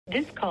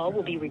This call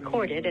will be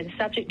recorded and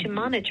subject to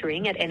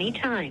monitoring at any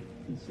time.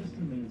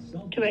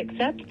 To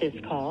accept this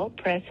call,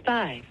 press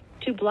 5.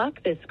 To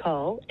block this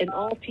call and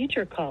all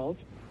future calls,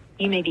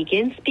 you may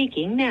begin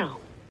speaking now.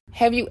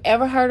 Have you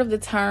ever heard of the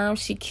term,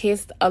 she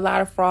kissed a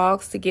lot of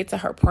frogs to get to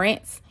her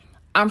prince?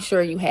 I'm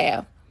sure you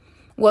have.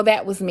 Well,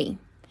 that was me.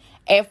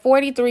 At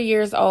 43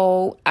 years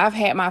old, I've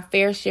had my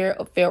fair share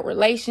of failed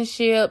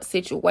relationships,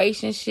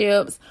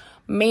 situationships,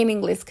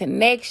 meaningless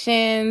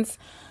connections.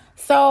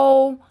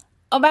 So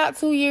about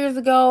 2 years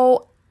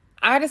ago,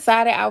 I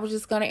decided I was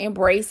just going to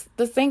embrace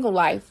the single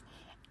life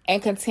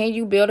and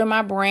continue building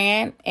my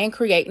brand and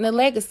creating a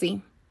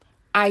legacy.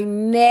 I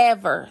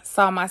never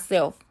saw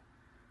myself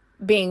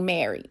being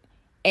married,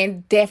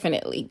 and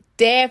definitely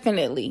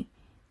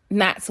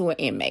not to an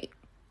inmate.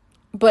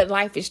 But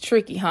life is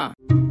tricky, huh?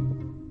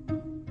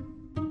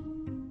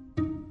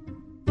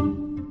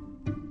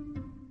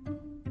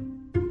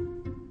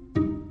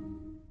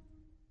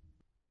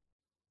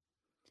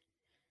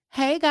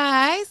 Hey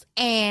guys,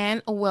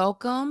 and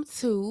welcome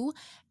to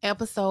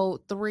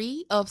episode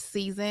 3 of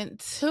season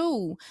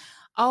 2.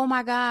 Oh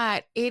my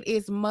God, it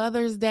is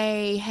Mother's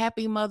Day.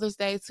 Happy Mother's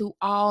Day to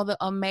all the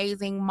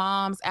amazing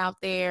moms out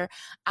there.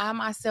 I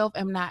myself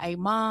am not a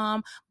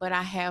mom, but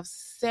I have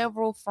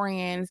several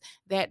friends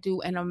that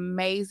do an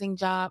amazing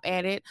job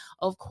at it.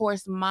 Of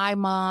course, my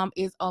mom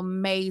is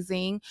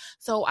amazing.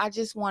 So I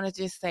just want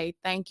to say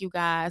thank you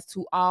guys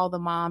to all the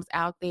moms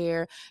out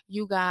there.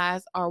 You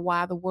guys are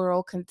why the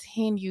world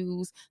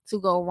continues to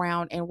go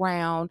round and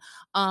round.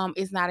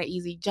 It's not an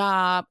easy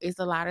job. It's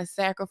a lot of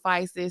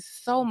sacrifices,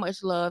 so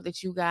much love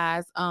that you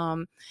guys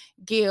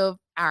give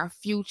our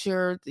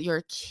future,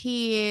 your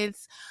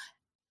kids.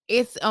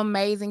 It's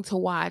amazing to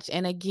watch.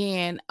 And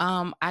again,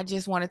 I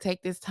just want to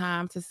take this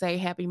time to say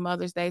happy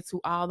Mother's Day to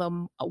all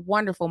the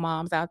wonderful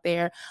moms out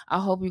there. I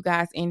hope you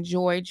guys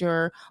enjoyed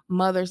your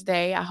Mother's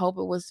Day. I hope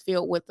it was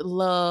filled with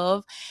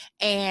love.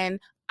 And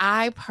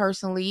I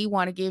personally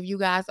want to give you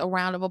guys a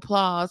round of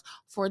applause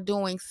for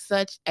doing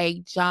such a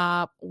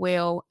job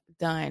well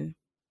done.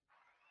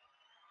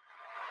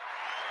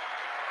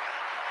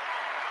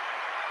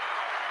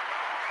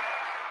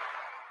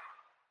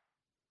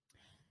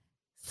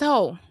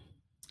 So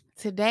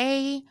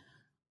today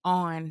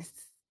on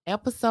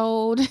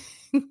episode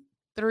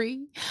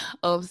 3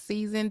 of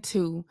season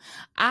 2,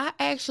 I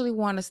actually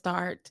want to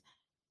start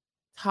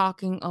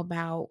talking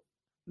about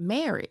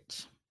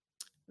marriage.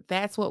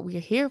 That's what we're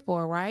here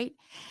for, right?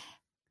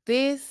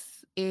 This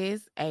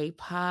is a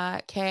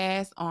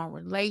podcast on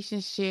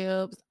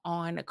relationships,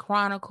 on the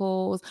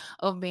chronicles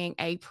of being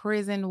a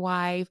prison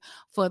wife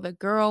for the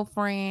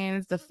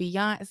girlfriends, the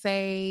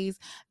fiancés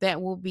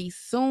that will be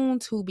soon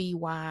to be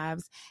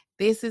wives.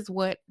 This is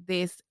what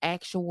this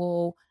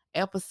actual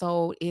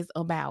episode is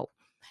about.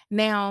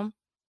 Now,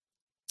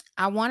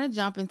 I want to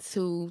jump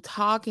into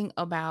talking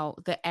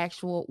about the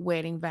actual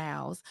wedding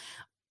vows.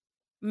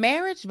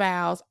 Marriage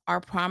vows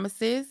are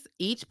promises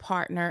each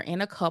partner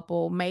in a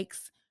couple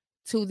makes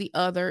to the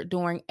other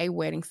during a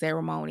wedding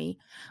ceremony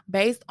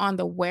based on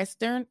the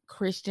Western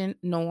Christian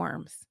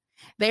norms.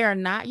 They are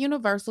not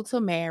universal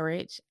to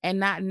marriage and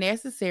not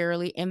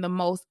necessarily in the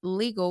most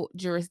legal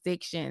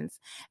jurisdictions.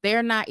 They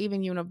are not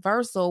even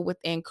universal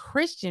within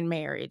Christian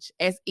marriage,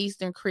 as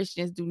Eastern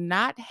Christians do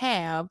not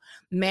have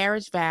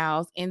marriage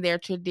vows in their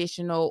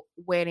traditional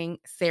wedding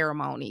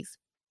ceremonies.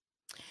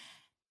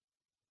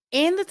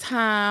 In the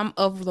time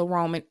of the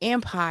Roman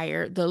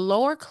Empire, the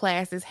lower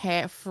classes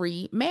had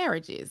free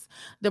marriages.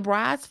 The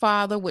bride's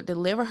father would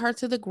deliver her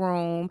to the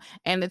groom,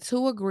 and the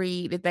two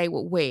agreed that they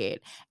would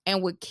wed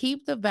and would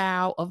keep the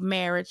vow of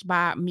marriage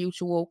by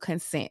mutual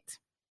consent.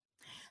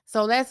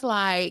 So that's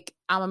like,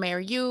 I'm going to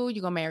marry you,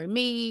 you're going to marry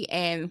me,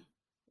 and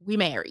we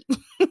married.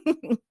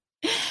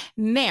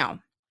 Now,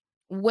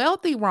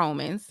 wealthy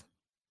Romans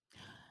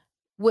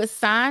would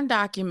sign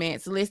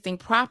documents listing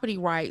property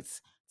rights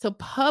to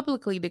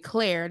publicly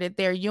declare that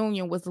their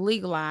union was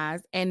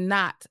legalized and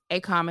not a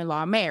common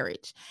law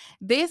marriage.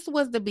 This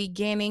was the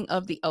beginning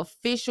of the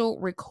official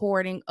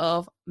recording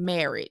of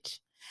marriage.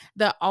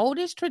 The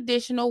oldest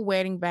traditional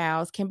wedding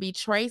vows can be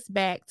traced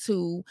back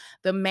to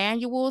the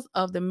manuals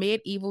of the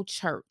medieval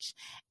church.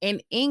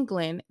 In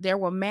England, there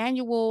were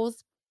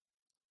manuals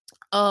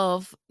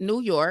of New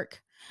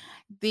York,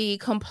 the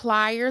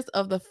compliers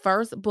of the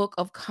first book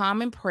of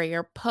common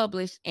prayer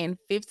published in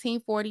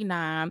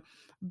 1549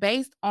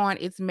 based on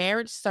its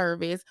marriage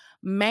service,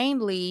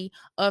 mainly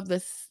of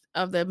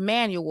the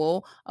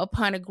manual.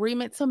 Upon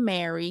agreement to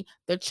marry,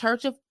 the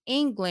Church of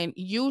England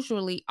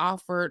usually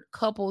offered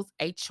couples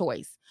a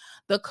choice.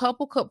 The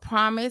couple could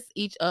promise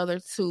each other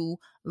to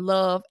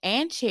love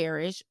and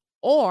cherish,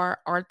 or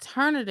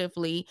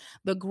alternatively,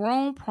 the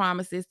groom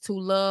promises to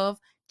love,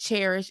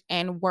 cherish,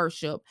 and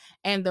worship,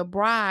 and the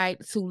bride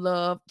to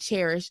love,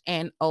 cherish,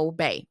 and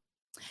obey.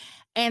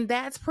 And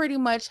that's pretty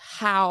much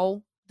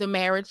how the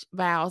marriage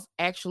vows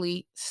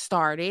actually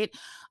started,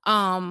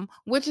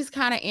 which is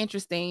kind of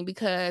interesting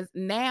because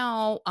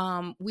now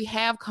we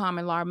have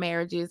common law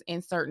marriages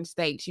in certain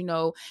states. You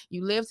know,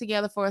 you live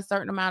together for a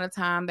certain amount of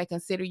time, they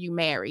consider you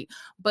married.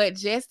 But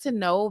just to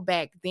know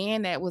back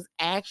then that was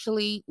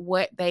actually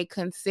what they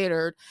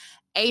considered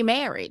a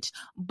marriage.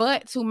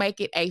 But to make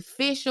it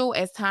official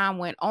as time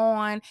went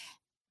on,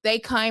 they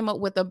came up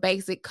with a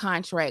basic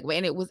contract,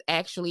 and it was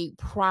actually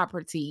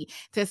property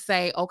to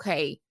say,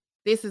 okay,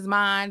 this is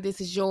mine, this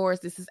is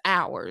yours, this is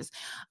ours.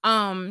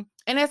 And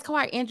that's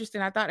quite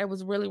interesting. I thought it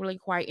was really, really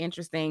quite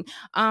interesting.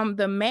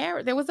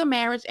 There was a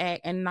marriage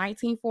act in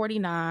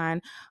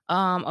 1949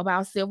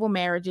 about civil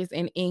marriages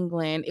in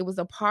England. It was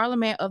a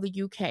parliament of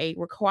the UK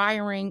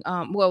requiring,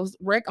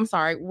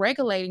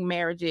 regulating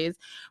marriages,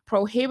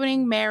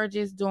 prohibiting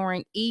marriages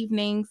during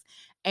evenings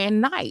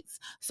and nights.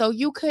 So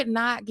you could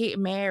not get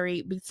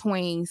married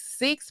between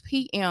 6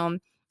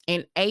 p.m.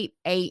 and 8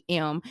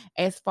 a.m.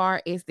 as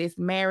far as this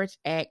Marriage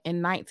Act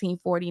in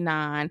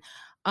 1949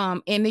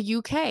 in the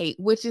UK,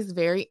 which is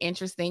very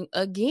interesting.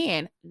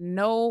 Again,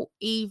 no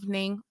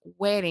evening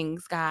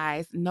weddings,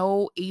 guys.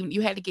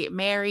 You had to get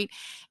married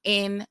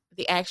in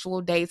the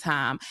actual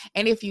daytime.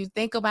 And if you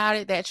think about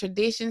it, that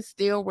tradition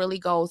still really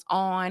goes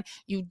on.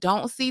 You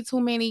don't see too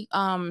many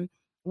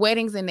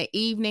weddings in the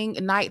evening,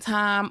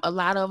 nighttime. A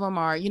lot of them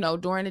are,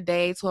 during the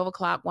day, 12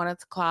 o'clock, 1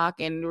 o'clock,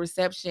 and the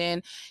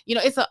reception.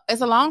 It's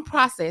a long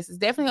process. It's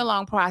definitely a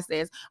long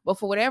process. But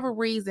for whatever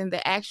reason,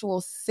 the actual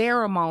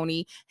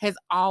ceremony has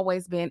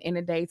always been in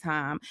the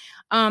daytime.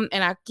 And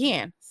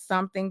again,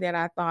 something that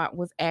I thought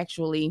was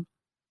actually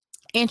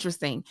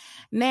interesting.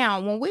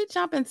 Now, when we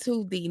jump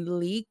into the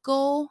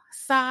legal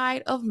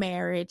side of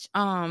marriage,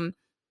 the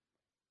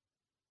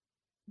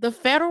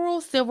federal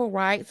civil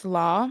rights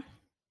law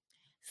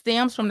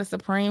stems from the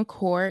Supreme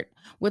Court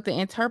with the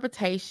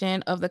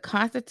interpretation of the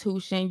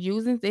Constitution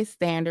using this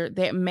standard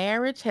that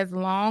marriage has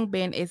long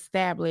been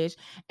established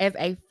as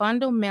a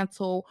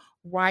fundamental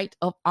right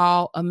of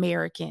all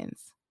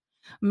Americans.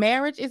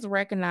 Marriage is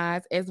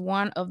recognized as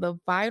one of the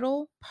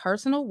vital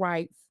personal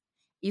rights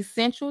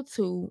essential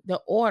to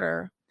the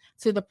order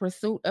to the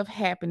pursuit of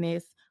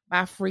happiness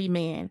by free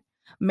men.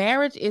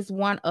 Marriage is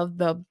one of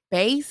the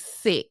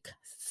basic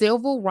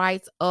civil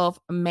rights of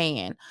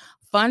man,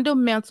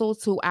 fundamental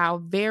to our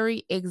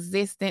very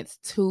existence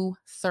to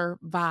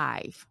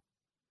survive.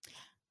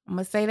 I'm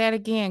going to say that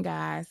again,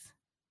 guys.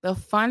 The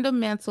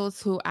fundamental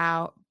to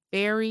our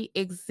very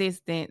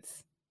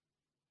existence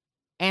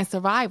and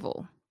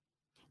survival.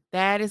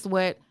 That is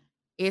what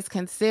is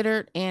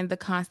considered in the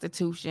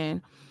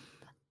Constitution.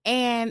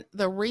 And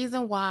the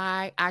reason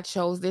why I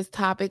chose this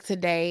topic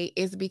today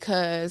is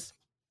because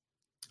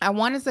I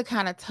wanted to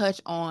kind of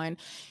touch on,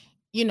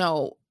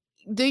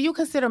 do you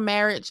consider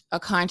marriage a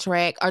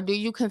contract, or do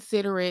you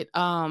consider it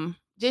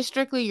just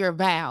strictly your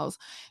vows?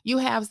 You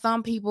have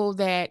some people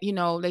that,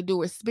 they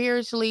do it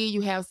spiritually.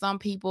 You have some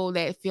people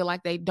that feel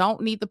like they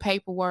don't need the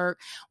paperwork.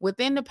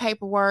 Within the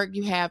paperwork,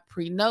 you have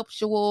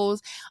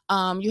prenuptials.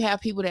 You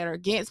have people that are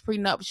against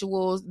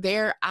prenuptials.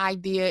 Their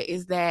idea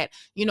is that,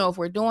 if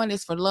we're doing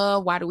this for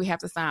love, why do we have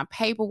to sign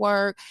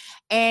paperwork?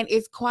 And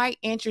it's quite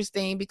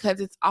interesting because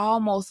it's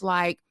almost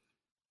like,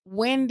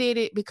 when did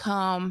it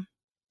become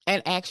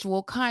an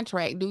actual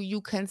contract? Do you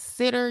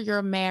consider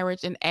your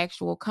marriage an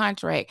actual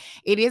contract?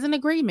 It is an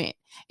agreement.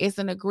 It's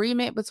an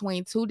agreement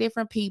between two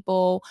different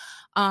people,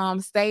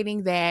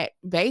 stating that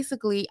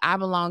basically I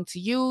belong to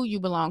you, you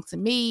belong to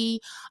me,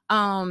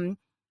 sort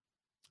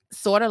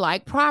of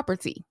like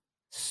property.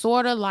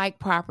 Sort of like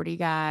property,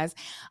 guys.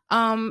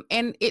 And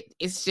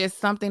it's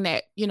just something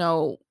that,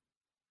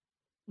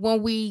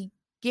 when we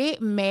get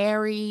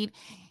married,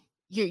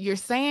 you're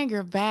saying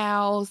your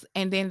vows,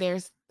 and then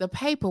there's the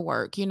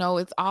paperwork.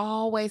 It's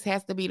always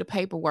has to be the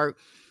paperwork.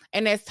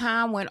 And as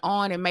time went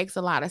on, it makes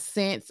a lot of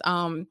sense.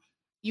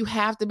 You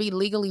have to be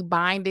legally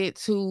binded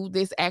to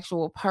this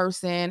actual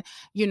person,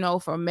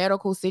 for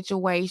medical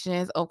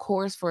situations, of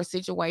course, for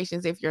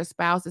situations if your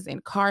spouse is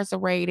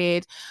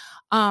incarcerated.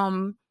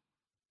 And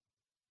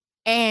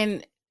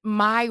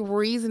my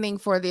reasoning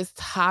for this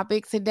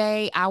topic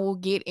today, I will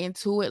get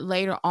into it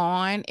later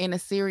on in a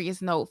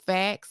serious note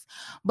facts,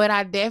 but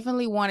I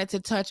definitely wanted to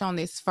touch on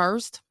this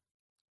first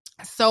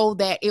so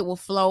that it will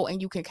flow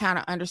and you can kind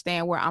of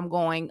understand where I'm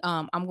going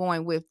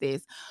with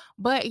this.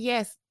 But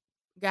yes,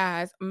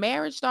 guys,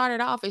 marriage started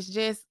off as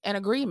just an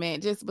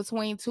agreement just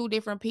between two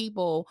different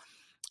people.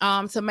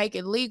 To make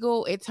it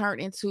legal, it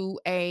turned into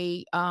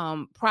a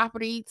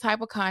property type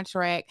of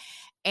contract.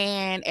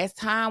 And as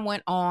time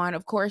went on,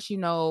 of course,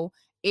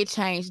 it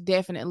changed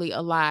definitely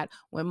a lot.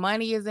 When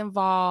money is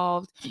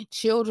involved,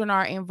 children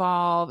are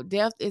involved,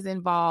 death is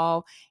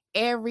involved,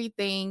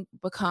 everything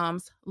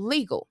becomes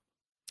legal.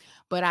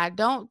 But I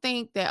don't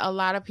think that a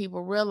lot of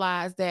people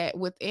realize that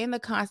within the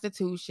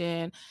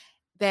Constitution,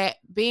 that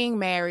being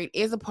married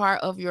is a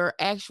part of your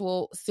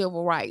actual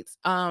civil rights.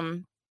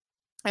 And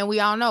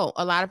we all know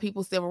a lot of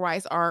people's civil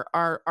rights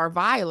are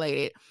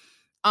violated.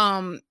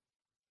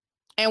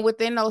 And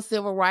within those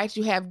civil rights,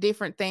 you have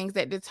different things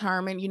that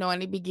determine, in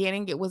the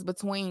beginning, it was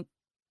between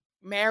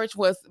marriage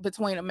was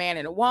between a man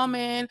and a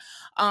woman.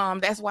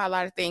 That's why a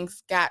lot of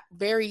things got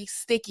very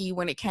sticky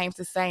when it came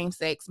to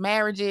same-sex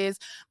marriages,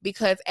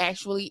 because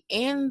actually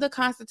in the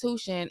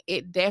Constitution,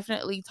 it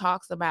definitely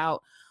talks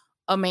about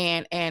a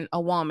man and a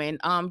woman,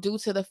 due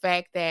to the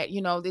fact that,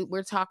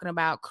 we're talking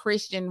about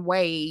Christian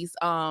ways,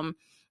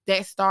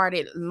 that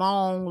started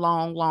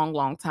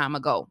long time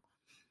ago.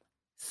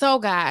 So,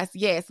 guys,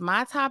 yes,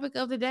 my topic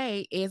of the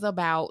day is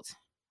about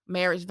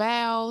marriage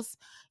vows,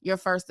 your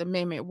First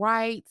Amendment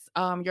rights,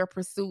 your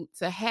pursuit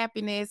to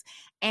happiness,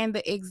 and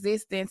the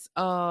existence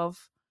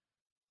of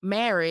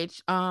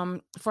marriage,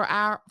 for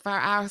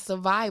our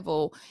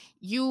survival.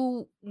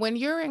 When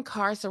you're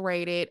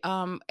incarcerated,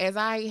 as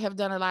I have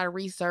done a lot of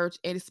research,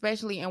 and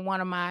especially in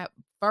one of my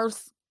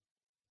first,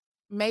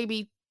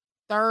 maybe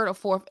third or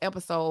fourth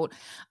episode,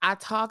 I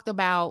talked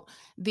about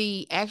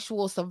the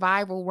actual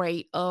survival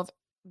rate of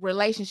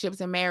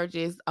relationships and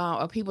marriages,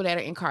 of people that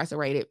are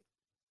incarcerated.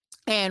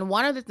 And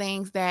one of the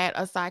things that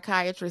a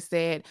psychiatrist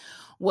said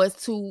was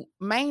to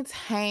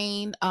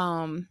maintain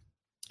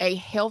a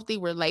healthy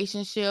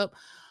relationship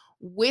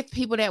with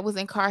people that was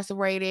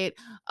incarcerated.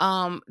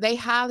 They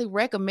highly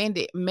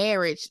recommended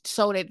marriage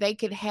so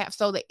that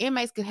so the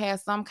inmates could have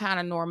some kind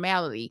of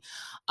normality.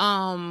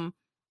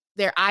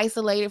 They're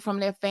isolated from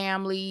their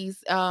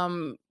families.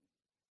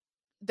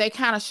 They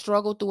kind of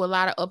struggle through a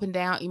lot of up and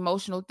down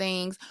emotional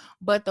things.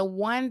 But the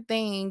one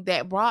thing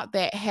that brought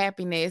that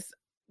happiness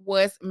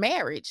was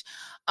marriage.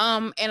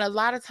 And a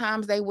lot of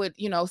times they would,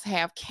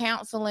 have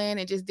counseling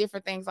and just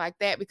different things like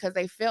that, because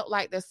they felt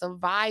like the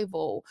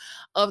survival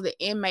of the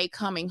inmate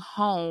coming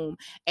home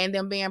and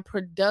them being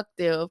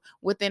productive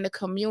within the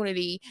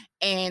community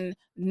and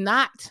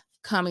not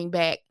coming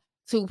back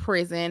to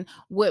prison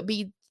would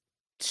be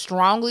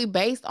strongly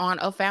based on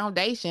a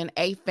foundation,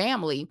 a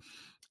family.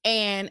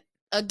 And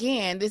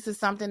again, this is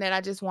something that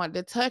I just wanted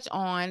to touch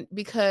on,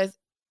 because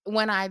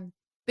when I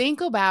think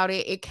about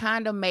it, it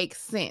kind of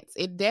makes sense.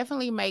 It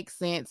definitely makes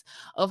sense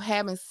of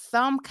having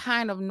some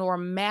kind of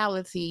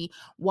normality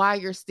while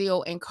you're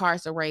still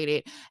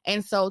incarcerated.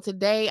 And so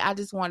today I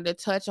just wanted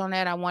to touch on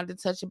that. I wanted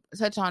to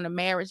touch on the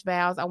marriage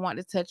vows. I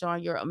wanted to touch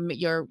on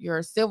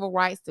your civil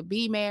rights to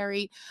be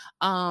married.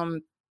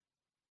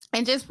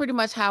 And just pretty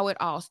much how it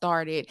all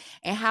started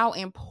and how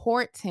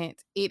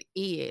important it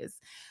is.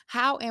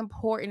 How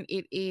important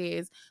it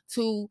is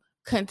to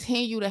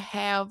continue to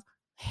have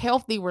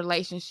healthy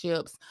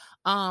relationships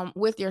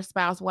with your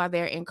spouse while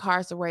they're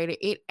incarcerated.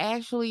 It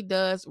actually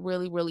does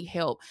really, really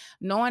help.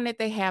 Knowing that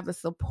they have the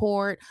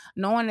support,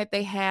 knowing that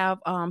they have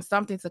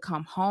something to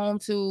come home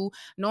to,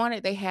 knowing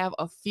that they have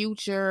a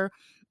future.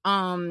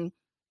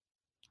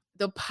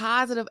 The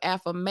positive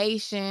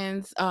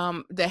affirmations,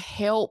 the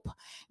help,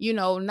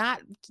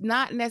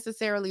 not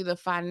necessarily the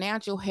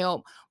financial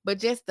help, but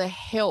just the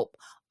help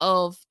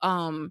of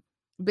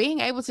being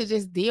able to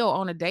just deal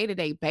on a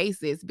day-to-day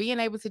basis, being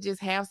able to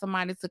just have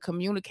somebody to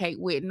communicate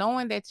with,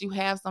 knowing that you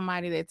have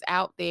somebody that's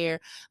out there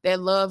that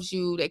loves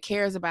you, that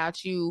cares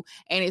about you,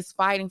 and is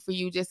fighting for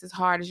you just as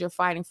hard as you're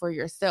fighting for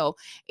yourself.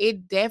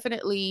 It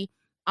definitely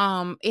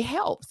it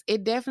helps.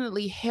 It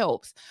definitely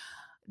helps.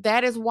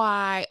 That is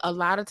why a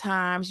lot of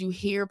times you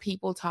hear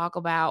people talk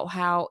about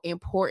how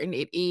important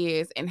it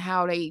is and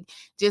how they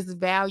just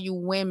value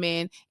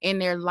women in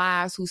their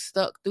lives who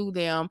stuck through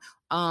them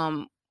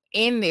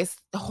in this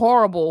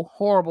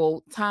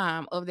horrible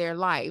time of their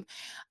life.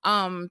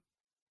 And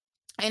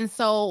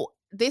so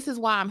this is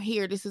why I'm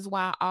here. This is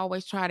why I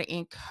always try to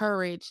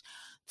encourage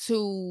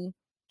to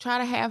try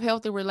to have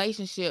healthy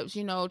relationships,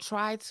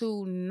 try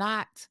to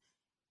not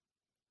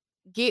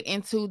get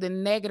into the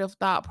negative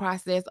thought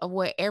process of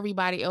what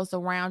everybody else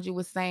around you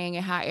is saying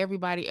and how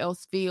everybody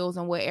else feels,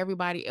 and what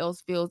everybody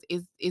else feels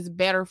is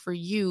better for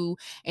you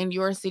in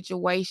your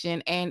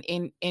situation and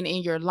in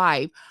your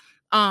life.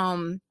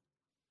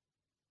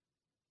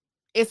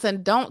 It's a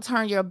don't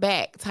turn your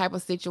back type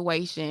of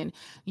situation.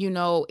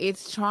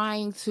 It's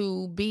trying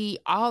to be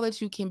all that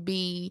you can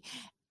be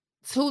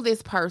to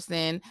this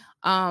person,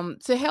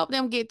 to help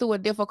them get through a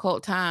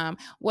difficult time,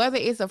 whether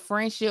it's a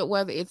friendship,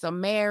 whether it's a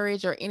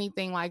marriage or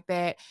anything like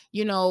that.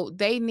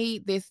 They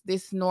need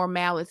this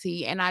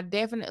normality. And I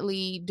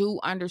definitely do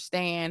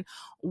understand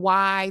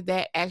why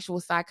that actual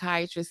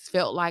psychiatrist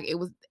felt like it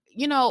was,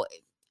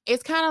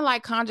 it's kind of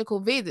like conjugal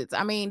visits.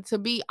 I mean, to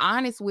be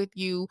honest with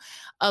you,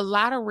 a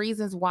lot of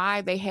reasons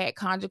why they had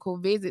conjugal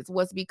visits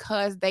was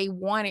because they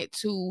wanted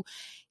to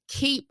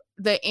keep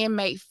the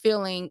inmate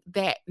feeling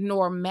that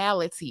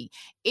normality.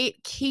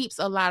 It keeps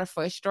a lot of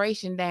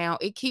frustration down.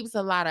 It keeps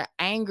a lot of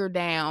anger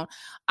down.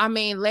 I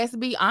mean, let's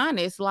be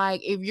honest.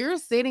 Like, if you're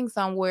sitting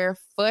somewhere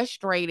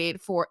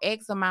frustrated for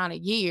X amount of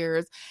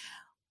years,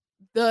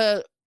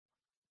 the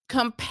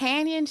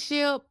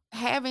companionship,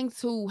 having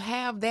to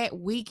have that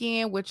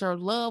weekend with your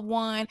loved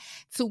one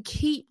to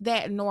keep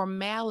that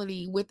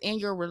normality within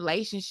your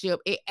relationship,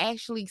 it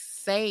actually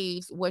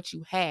saves what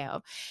you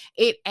have.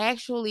 It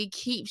actually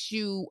keeps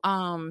you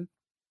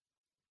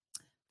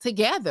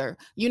together.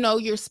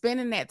 You're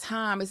spending that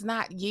time. It's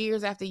not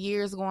years after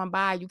years going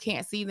by. You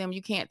can't see them.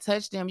 You can't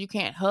touch them. You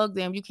can't hug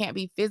them. You can't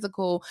be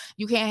physical.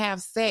 You can't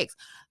have sex.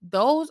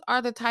 Those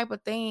are the type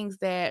of things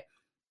that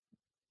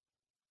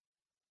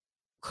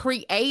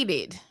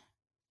created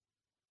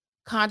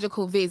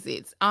conjugal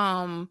visits.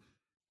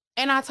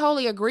 And I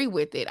totally agree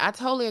with it. I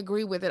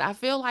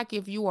feel like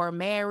if you are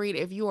married,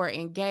 if you are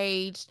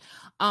engaged,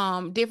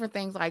 different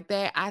things like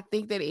that, I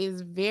think that it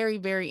is very,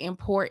 very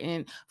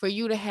important for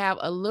you to have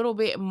a little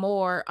bit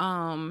more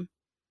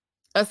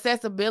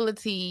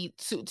accessibility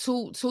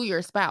to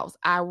your spouse.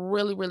 I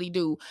really, really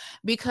do,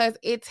 because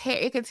it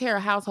can tear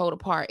a household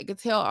apart. It can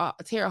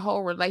tear a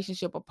whole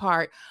relationship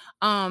apart.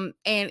 And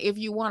if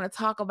you want to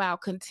talk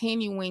about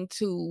continuing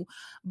to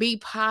be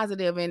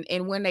positive,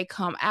 and when they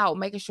come out,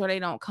 making sure they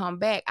don't come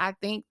back, I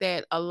think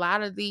that a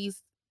lot of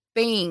these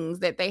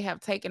things that they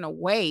have taken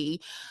away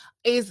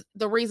is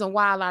the reason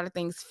why a lot of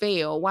things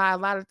fail, why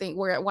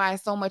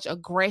it's so much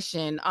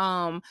aggression.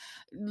 I'm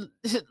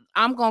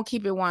gonna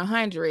keep it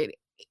 100.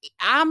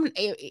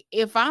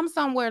 If I'm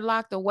somewhere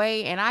locked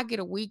away and I get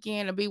a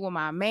weekend to be with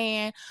my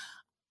man,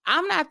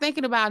 I'm not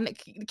thinking about,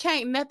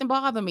 can't nothing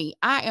bother me.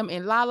 I am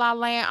in la la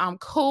land. I'm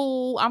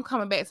cool. I'm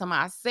coming back to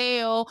my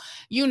cell.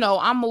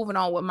 I'm moving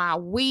on with my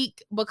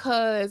week,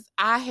 because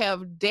I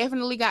have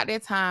definitely got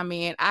that time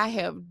in. I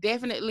have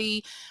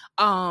definitely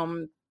got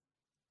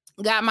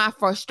my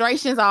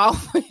frustrations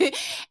off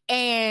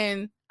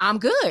and I'm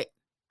good.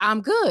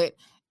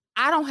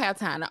 I don't have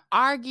time to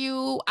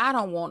argue. I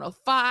don't want to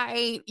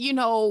fight.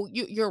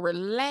 You're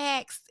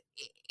relaxed.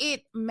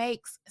 It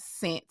makes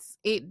sense.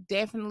 It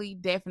definitely,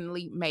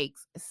 definitely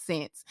makes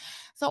sense.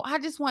 So I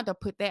just want to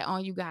put that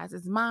on you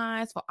guys'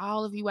 minds, for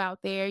all of you out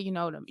there,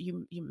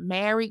 you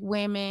married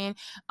women,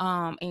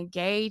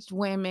 engaged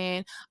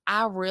women.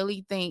 I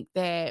really think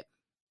that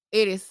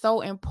it is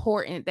so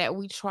important that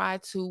we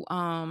try to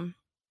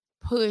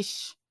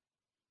push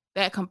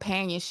that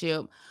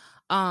companionship.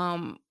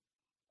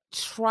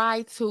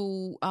 Try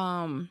to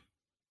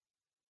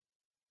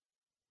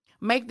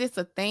make this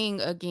a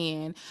thing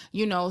again.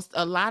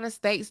 A lot of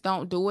states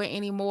don't do it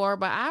anymore,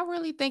 but I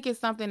really think it's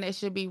something that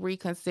should be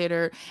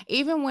reconsidered,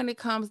 even when it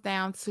comes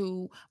down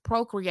to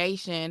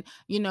procreation.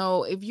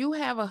 If you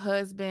have a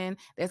husband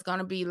that's going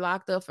to be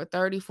locked up for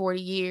 30, 40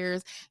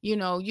 years,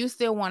 you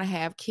still want to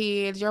have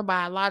kids. Your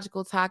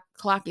biological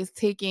clock is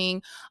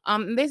ticking.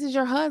 This is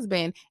your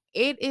husband.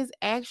 It is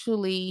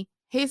actually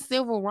his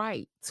civil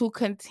right to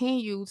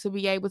continue to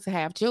be able to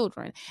have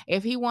children.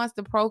 If he wants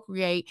to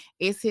procreate,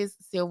 it's his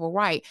civil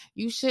right.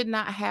 You should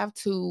not have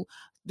to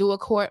do a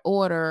court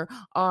order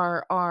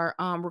or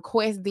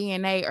request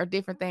DNA or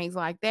different things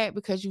like that,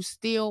 because you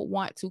still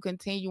want to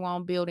continue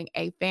on building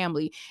a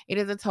family. It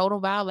is a total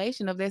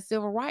violation of their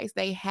civil rights.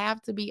 They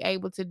have to be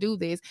able to do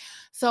this.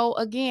 So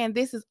again,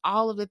 this is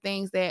all of the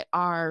things that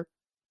are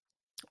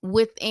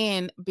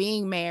within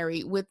being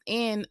married,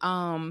 within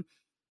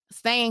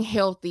staying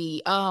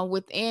healthy,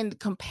 within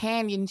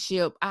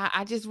companionship.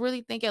 I just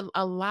really think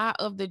a lot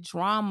of the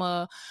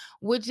drama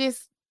would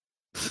just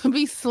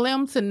be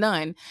slim to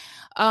none.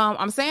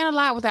 I'm saying a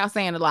lot without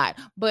saying a lot,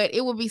 but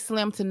it would be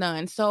slim to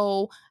none.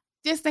 So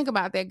just think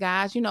about that,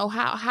 guys.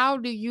 How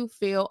do you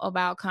feel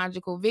about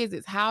conjugal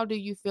visits? How do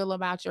you feel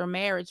about your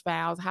marriage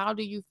vows? How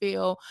do you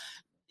feel?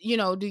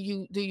 Do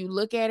you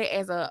look at it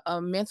as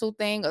a mental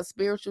thing, a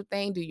spiritual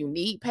thing? Do you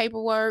need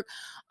paperwork?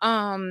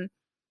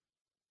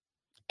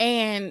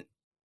 And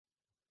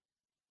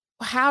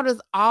how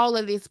does all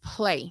of this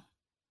play?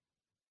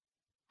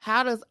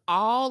 How does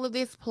all of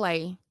this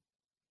play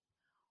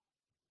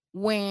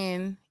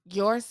when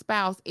your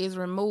spouse is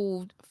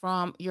removed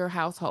from your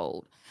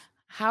household?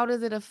 How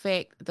does it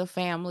affect the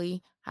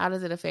family? How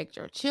does it affect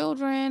your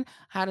children?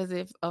 How does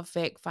it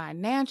affect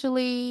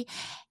financially?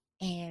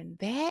 And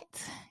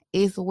that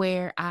is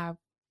where I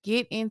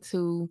get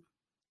into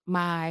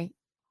my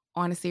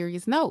on a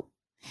serious note.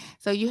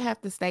 So you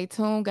have to stay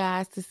tuned,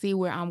 guys, to see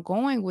where I'm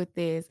going with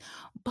this.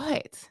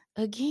 But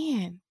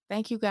again,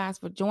 thank you guys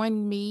for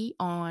joining me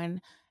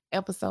on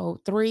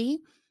episode 3.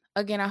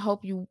 Again, I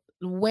hope you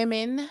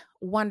women,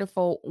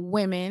 wonderful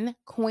women,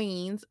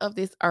 queens of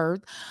this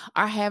earth,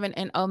 are having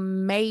an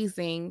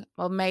amazing,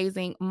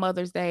 amazing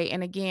Mother's Day.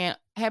 And again,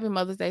 happy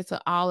Mother's Day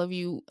to all of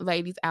you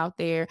ladies out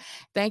there.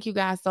 Thank you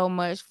guys so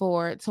much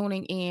for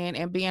tuning in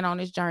and being on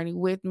this journey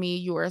with me.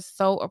 You are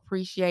so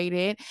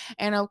appreciated.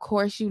 And of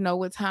course, you know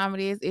what time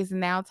it is. It's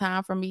now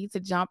time for me to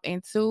jump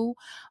into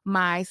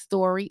my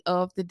story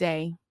of the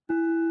day.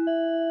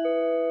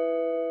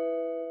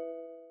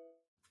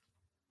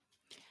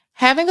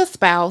 Having a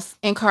spouse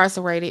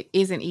incarcerated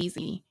isn't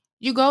easy.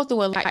 You go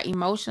through a lot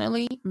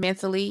emotionally,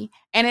 mentally,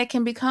 and it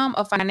can become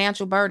a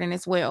financial burden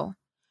as well.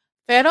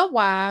 Fed Up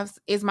Wives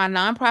is my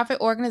nonprofit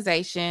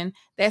organization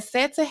that's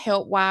set to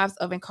help wives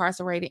of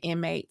incarcerated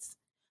inmates.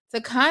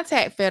 To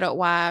contact Fed Up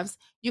Wives,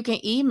 you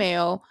can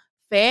email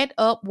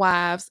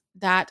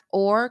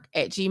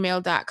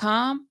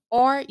fedupwives.org@gmail.com,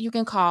 or you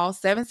can call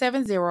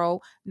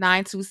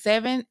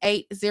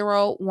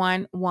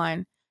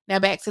 770-927-8011. Now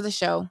back to the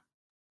show.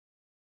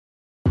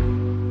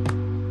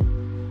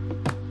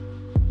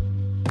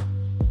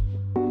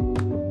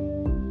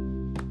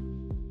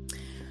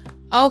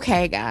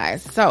 Okay,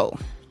 guys. So,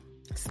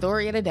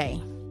 story of the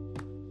day.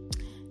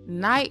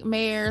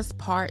 Nightmares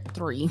part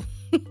 3.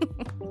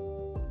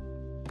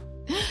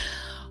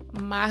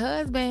 My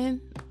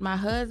husband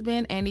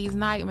and these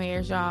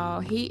nightmares, y'all.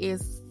 He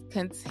is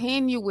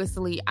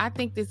continuously, I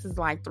think this is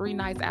like 3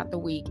 nights out the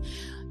week.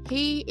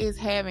 He is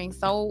having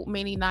so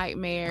many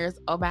nightmares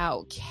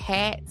about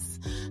cats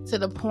to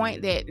the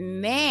point that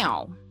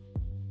now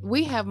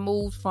we have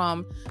moved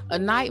from a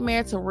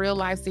nightmare to real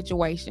life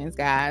situations,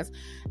 guys.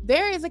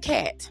 There is a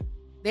cat.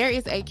 There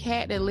is a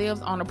cat that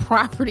lives on the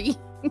property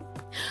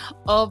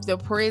of the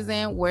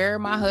prison where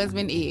my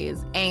husband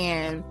is.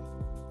 And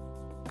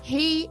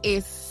he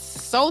is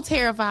so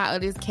terrified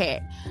of this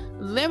cat.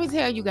 Let me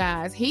tell you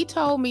guys, he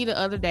told me the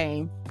other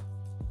day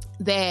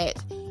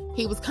that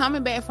he was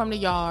coming back from the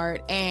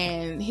yard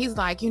and he's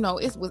like, it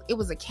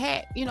was a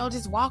cat,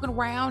 just walking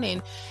around,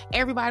 and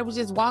everybody was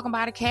just walking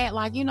by the cat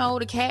like,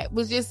 the cat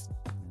was just,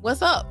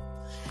 what's up?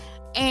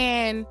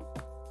 And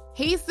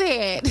he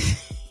said,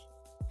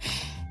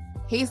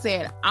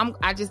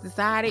 I just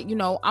decided,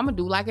 I'm gonna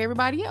do like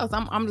everybody else.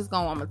 I'm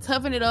gonna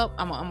toughen it up.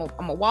 I'm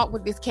gonna walk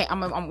with this cat.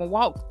 I'm gonna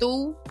walk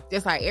through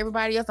just like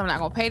everybody else. I'm not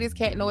gonna pay this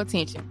cat no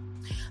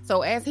attention.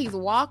 So as he's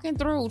walking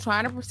through,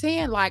 trying to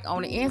pretend like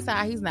on the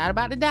inside he's not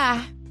about to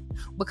die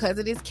because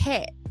of this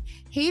cat,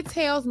 he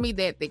tells me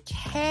that the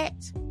cat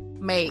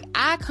made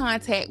eye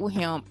contact with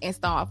him and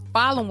started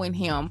following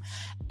him,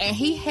 and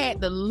he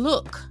had the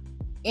look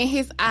in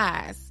his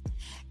eyes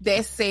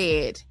that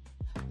said,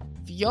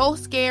 if your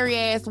scary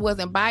ass was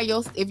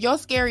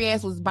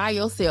by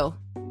yourself,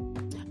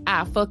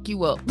 I'll fuck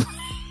you up.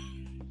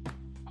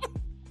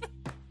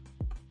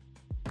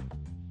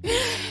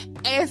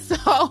 And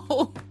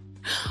so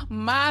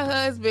my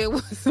husband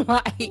was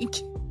like,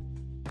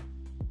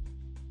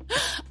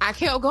 I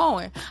kept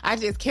going. I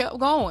just kept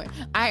going.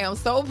 I am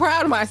so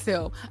proud of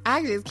myself.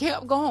 I just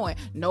kept going.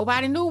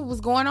 Nobody knew what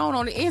was going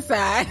on the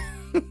inside.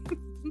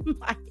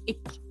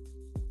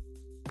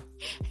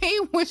 He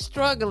was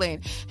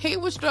struggling. He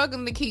was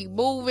struggling to keep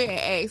moving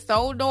and act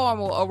so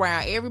normal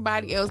around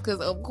everybody else. Because,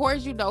 of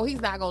course, he's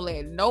not going to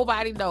let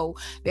nobody know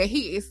that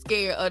he is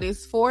scared of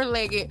this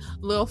 4-legged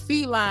little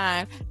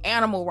feline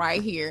animal right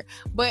here.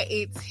 But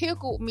it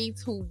tickled me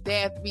to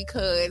death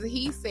because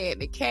he said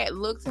the cat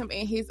looked him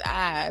in his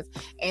eyes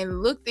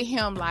and looked at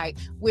him like,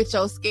 with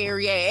your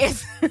scary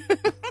ass.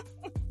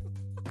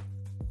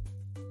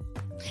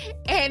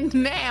 And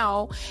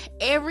now,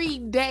 every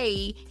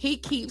day, he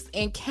keeps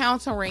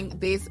encountering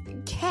this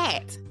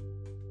cat.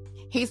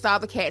 He saw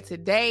the cat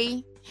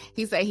today.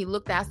 He said he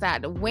looked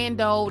outside the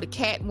window. The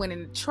cat went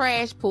in the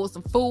trash, pulled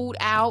some food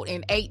out,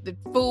 and ate the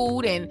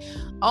food. And,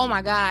 oh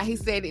my God, he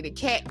said that the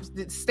cat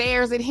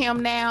stares at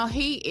him now.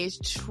 He is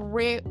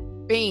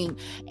tripping.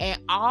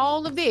 And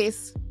all of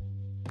this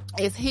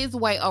is his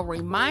way of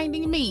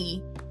reminding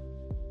me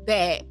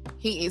that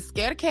he is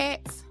scared of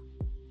cats.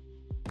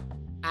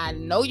 I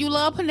know you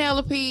love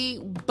Penelope,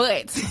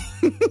 but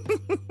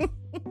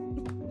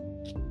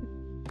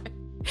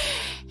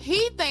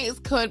he thinks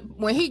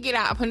when he get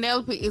out,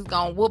 Penelope is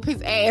gonna whoop his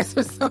ass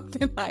or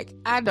something. Like,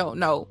 I don't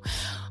know,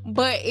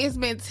 but it's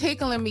been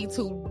tickling me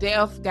to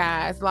death,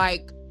 guys.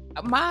 Like,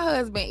 my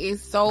husband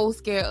is so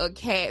scared of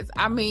cats.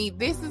 I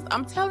mean,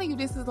 I'm telling you,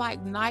 this is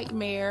like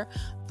nightmare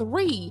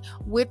 3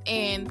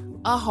 within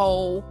a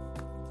whole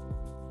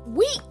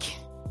week.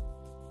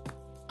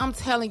 I'm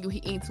telling you, he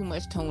eats too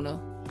much tuna.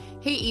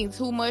 He eats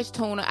too much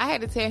tuna. I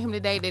had to tell him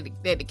today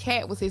that the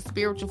cat was his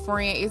spiritual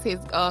friend, is his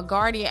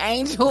guardian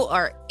angel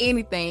or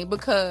anything,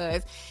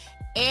 because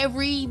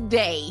every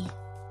day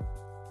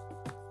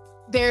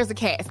there's a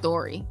cat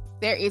story.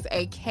 There is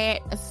a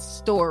cat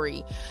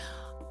story.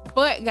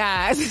 But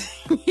guys,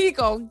 he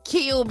gonna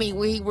kill me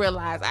when he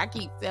realizes I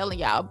keep telling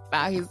y'all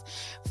about his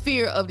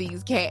fear of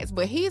these cats.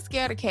 But he's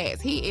scared of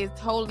cats. He is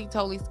totally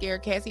scared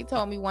of cats. He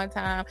told me one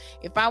time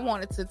if I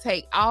wanted to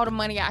take all the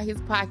money out his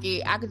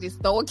pocket, I could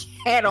just throw a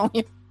cat on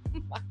him.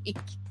 Like,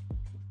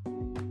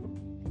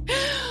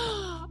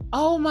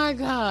 oh my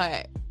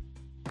God,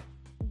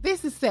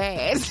 this is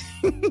sad.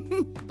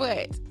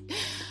 But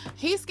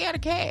he's scared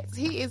of cats.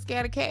 He is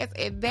scared of cats,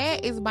 and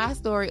that is my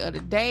story of the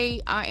day.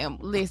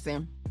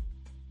 Listen.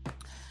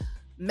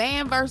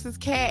 Man versus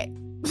cat.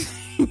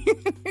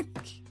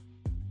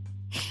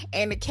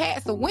 And the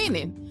cats are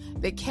winning.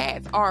 The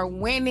cats are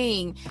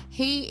winning.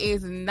 He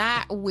is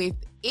not with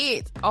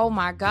it. Oh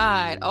my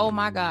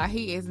God.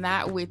 He is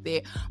not with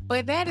it.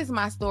 But that is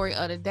my story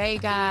of the day,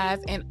 guys.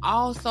 And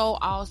also,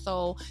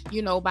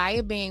 by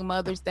it being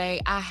Mother's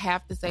Day, I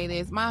have to say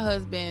this. My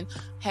husband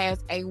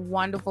has a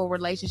wonderful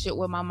relationship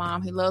with my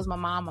mom. He loves my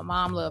mom. My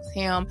mom loves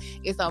him.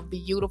 It's a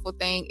beautiful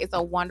thing. It's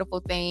a wonderful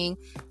thing.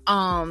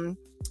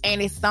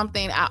 And it's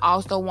something I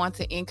also want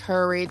to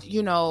encourage.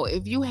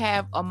 If you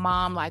have a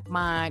mom like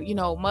mine,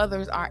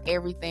 mothers are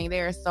everything.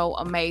 They are so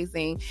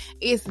amazing.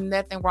 It's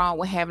nothing wrong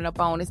with having a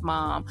bonus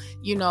mom.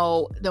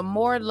 The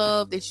more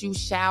love that you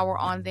shower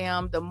on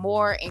them, the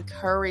more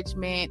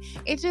encouragement,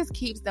 it just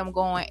keeps them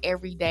going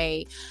every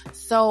day.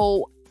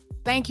 So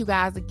thank you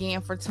guys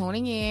again for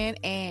tuning in.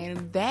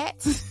 And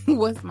that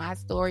was my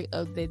story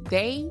of the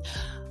day.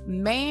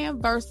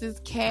 Man versus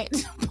Cat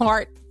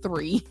Part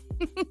 3.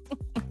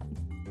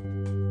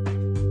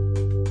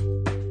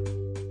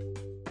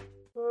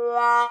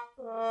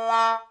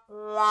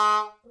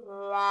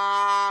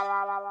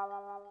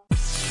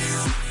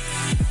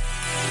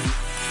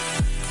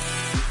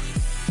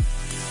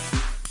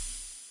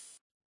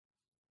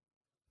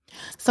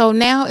 So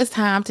now it's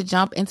time to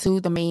jump into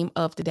the meme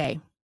of the day.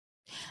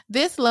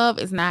 This love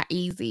is not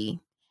easy.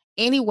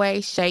 Any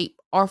way, shape,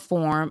 or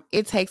form,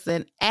 it takes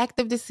an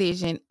active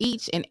decision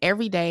each and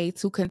every day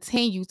to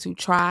continue to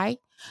try,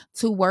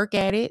 to work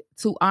at it,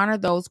 to honor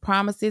those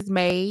promises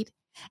made.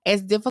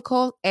 As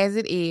difficult as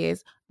it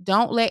is,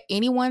 don't let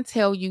anyone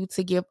tell you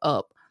to give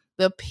up.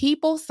 The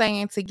people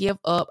saying to give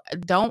up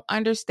don't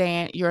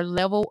understand your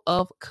level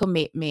of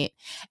commitment.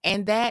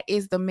 And that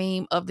is the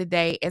meme of the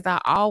day. As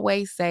I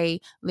always say,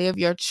 live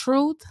your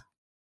truth.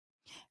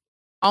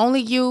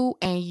 Only you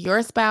and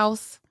your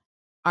spouse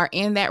are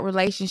in that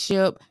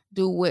relationship.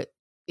 Do what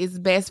is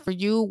best for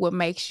you, what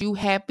makes you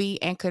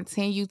happy, and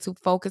continue to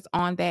focus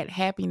on that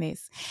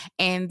happiness.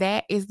 And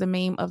that is the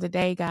meme of the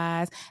day,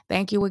 guys.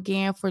 Thank you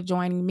again for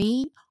joining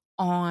me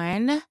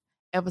on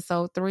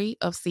episode 3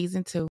 of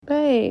season 2.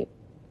 Babe.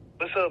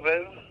 What's up,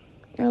 baby?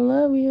 I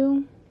love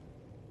you.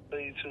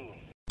 Love you too.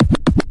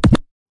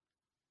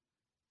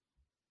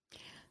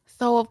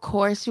 So, of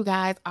course, you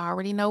guys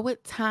already know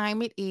what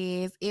time it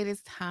is. It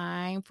is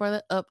time for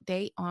the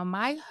update on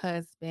my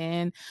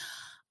husband.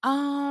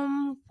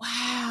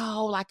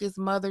 Wow, like it's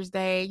Mother's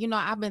Day.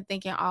 I've been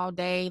thinking all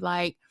day,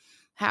 like,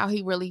 how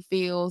he really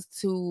feels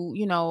to,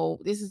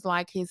 this is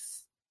like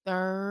his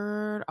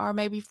third or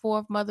maybe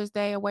fourth Mother's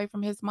Day away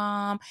from his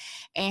mom,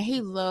 and he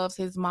loves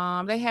his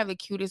mom. They have the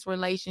cutest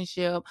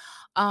relationship.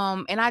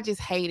 And I just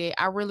hate it.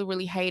 I really,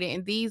 really hate it.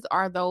 And these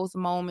are those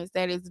moments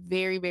that is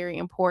very, very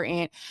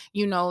important,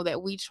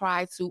 that we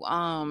try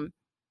to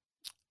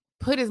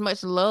put as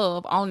much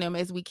love on them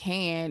as we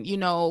can,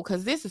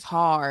 because this is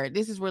hard.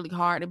 This is really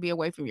hard to be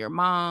away from your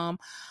mom.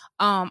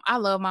 I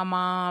love my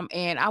mom,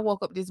 and I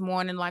woke up this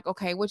morning like,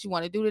 okay, what you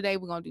want to do today?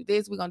 We're going to do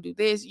this. We're going to do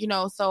this,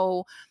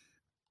 so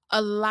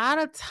a lot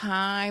of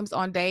times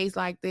on days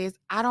like this,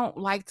 I don't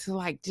like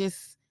to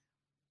just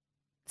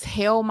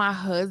tell my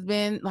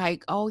husband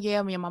like, oh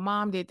yeah, me and my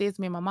mom did this,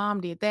 me and my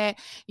mom did that,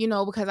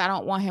 because I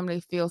don't want him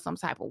to feel some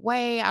type of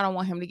way. I don't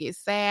want him to get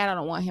sad. I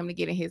don't want him to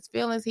get in his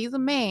feelings. He's a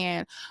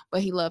man, but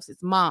he loves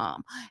his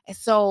mom. And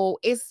so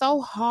it's so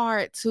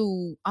hard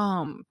to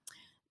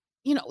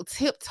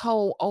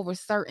tiptoe over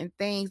certain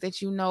things that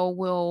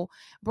will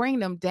bring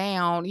them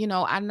down.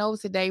 I know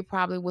today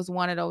probably was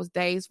one of those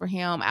days for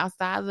him,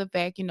 outside of the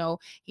fact,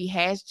 he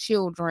has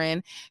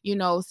children,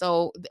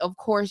 so of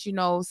course,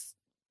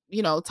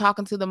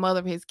 talking to the mother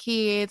of his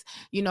kids,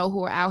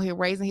 who are out here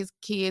raising his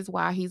kids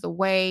while he's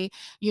away,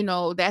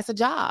 that's a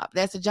job.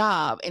 That's a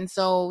job. And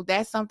so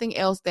that's something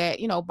else that,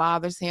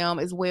 bothers him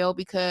as well,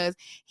 because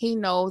he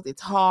knows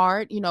it's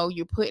hard.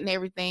 You're putting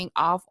everything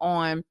off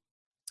on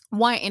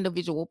one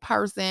individual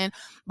person.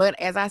 But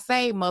as I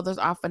say, mothers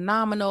are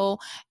phenomenal.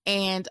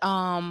 And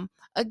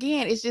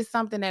again, it's just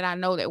something that I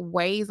know that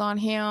weighs on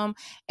him.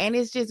 And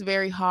it's just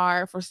very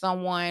hard for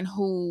someone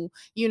who,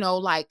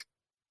 like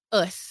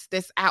us,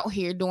 that's out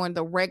here doing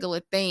the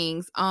regular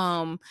things.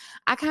 I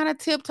kind of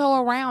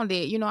tiptoe around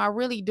it. I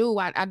really do.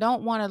 I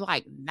don't want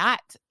to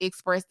not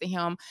express to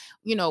him,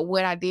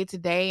 what I did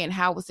today and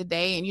how it was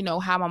today,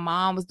 and how my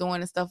mom was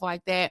doing and stuff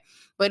like that.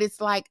 But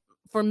it's like,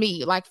 for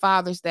me, like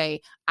Father's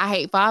Day, I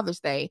hate Father's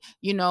Day.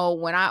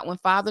 When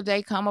Father's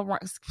Day come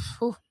around,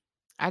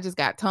 I just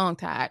got tongue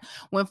tied.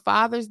 When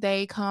Father's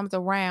Day comes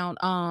around,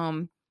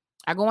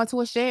 I go into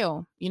a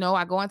shell.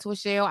 I go into a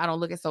shell. I don't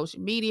look at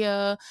social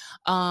media.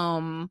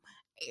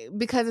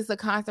 Because it's a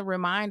constant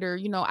reminder,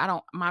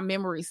 my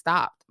memory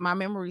stopped.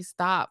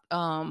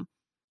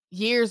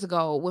 Years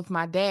ago with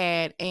my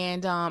dad,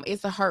 and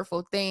it's a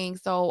hurtful thing.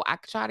 So I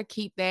try to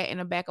keep that in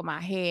the back of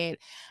my head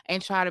and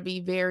try to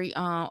be very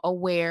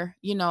aware,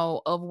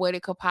 of what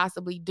it could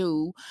possibly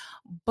do.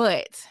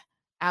 But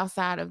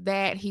outside of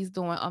that, he's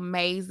doing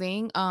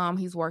amazing.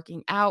 He's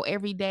working out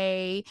every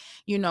day.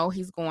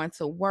 He's going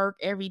to work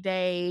every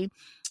day.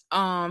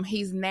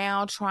 He's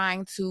now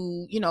trying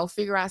to,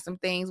 figure out some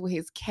things with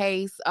his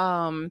case.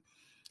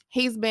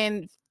 He's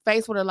been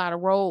faced with a lot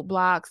of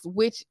roadblocks,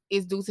 which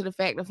is due to the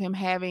fact of him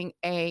having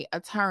a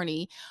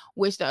attorney,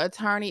 which the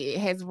attorney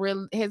has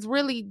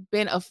really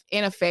been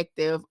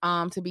ineffective,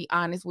 to be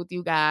honest with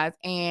you guys.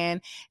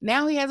 And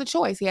now he has a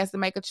choice. He has to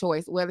make a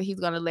choice whether he's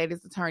going to let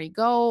his attorney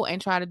go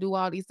and try to do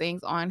all these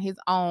things on his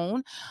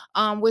own,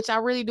 which I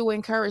really do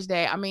encourage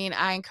that. I mean,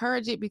 I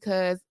encourage it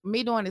because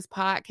me doing this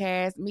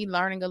podcast, me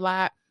learning a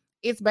lot,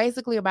 it's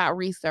basically about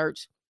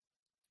research,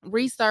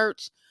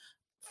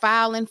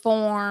 filing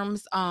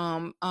forms,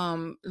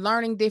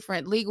 learning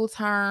different legal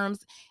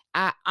terms.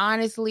 I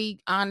honestly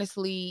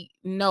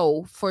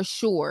know for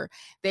sure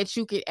that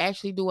you could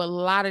actually do a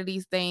lot of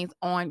these things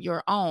on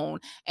your own.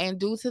 And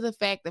due to the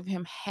fact of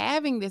him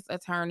having this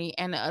attorney,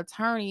 and the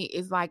attorney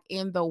is like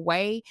in the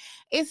way,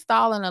 it's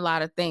stalling a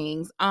lot of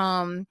things.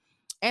 And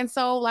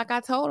so, like I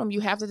told him, you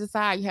have to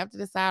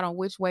decide on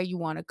which way you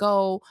want to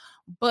go.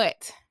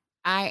 But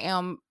I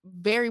am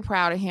very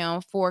proud of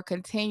him for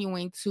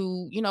continuing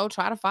to,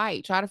 try to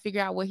fight, try to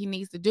figure out what he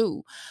needs to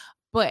do.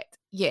 But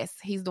yes,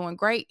 he's doing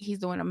great. He's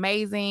doing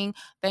amazing.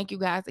 Thank you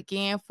guys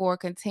again for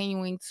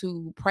continuing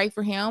to pray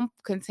for him,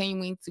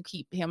 continuing to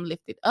keep him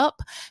lifted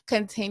up,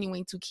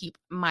 continuing to keep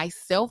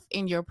myself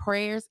in your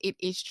prayers. It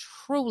is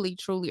truly,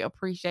 truly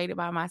appreciated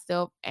by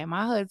myself and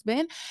my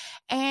husband.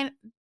 And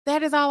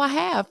that is all I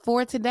have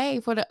for today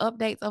for the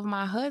updates of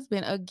my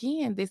husband.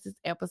 Again, this is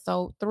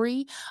episode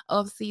 3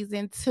 of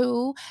season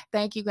 2.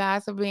 Thank you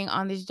guys for being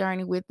on this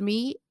journey with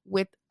me,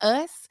 with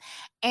us,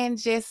 and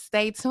just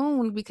stay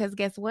tuned, because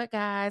guess what,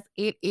 guys?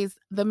 It is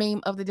the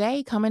meme of the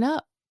day coming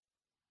up.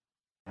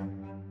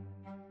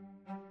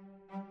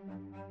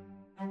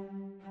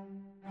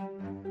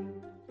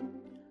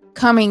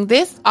 Coming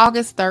this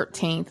August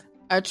 13th,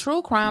 a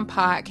true crime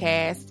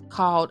podcast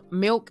called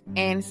Milk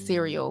and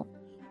Cereal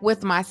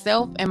with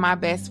myself and my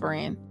best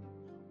friend.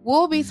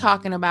 We'll be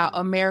talking about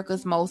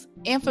America's most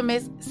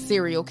infamous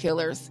serial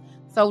killers.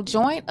 So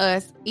join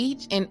us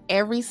each and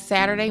every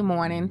Saturday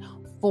morning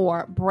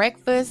for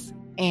breakfast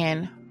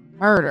and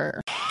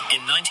murder. In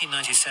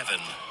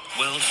 1997,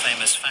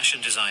 world-famous fashion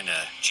designer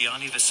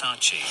Gianni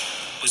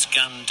Versace was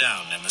gunned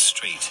down in the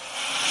street.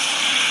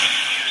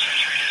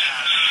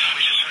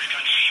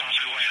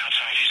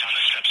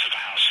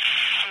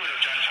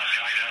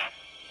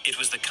 It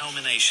was the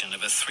culmination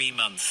of a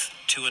 3-month,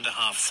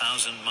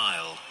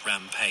 2,500-mile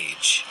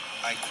rampage.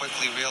 I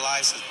quickly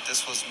realized that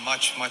this was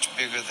much, much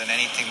bigger than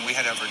anything we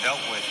had ever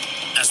dealt with.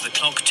 As the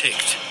clock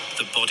ticked,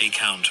 the body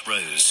count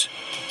rose.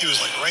 He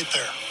was like right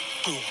there.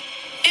 Boom.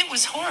 It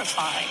was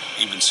horrifying.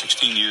 Even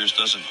 16 years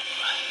doesn't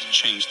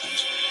change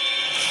things.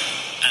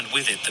 And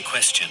with it, the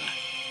question,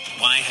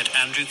 why had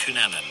Andrew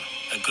Cunanan,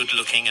 a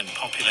good-looking and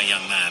popular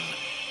young man,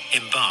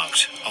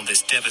 embarked on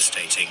this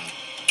devastating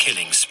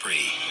killing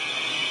spree?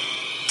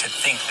 To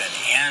think that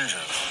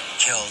Andrew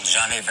killed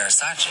Gianni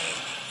Versace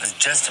was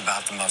just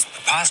about the most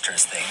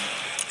preposterous thing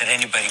that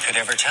anybody could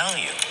ever tell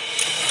you.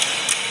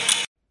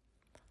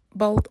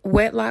 Both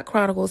Wedlock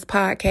Chronicles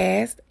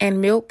podcast and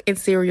Milk and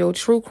Cereal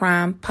True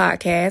Crime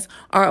podcast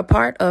are a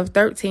part of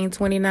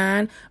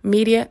 1329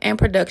 Media and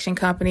Production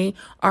Company,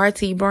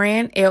 RT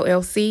Brand,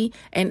 LLC,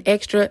 and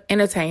Extra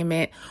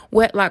Entertainment.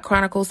 Wedlock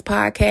Chronicles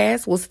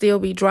podcast will still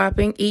be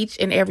dropping each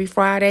and every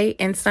Friday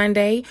and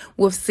Sunday,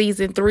 with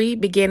season 3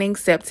 beginning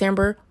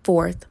September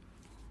 4th.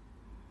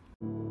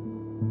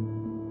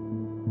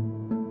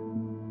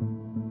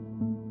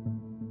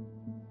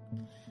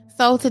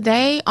 So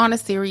today, on a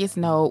serious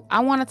note, I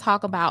want to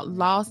talk about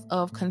loss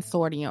of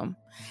consortium.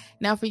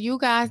 Now, for you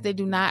guys that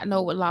do not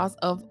know what loss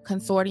of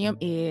consortium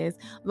is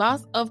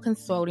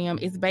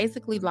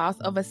basically loss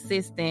of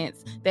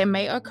assistance that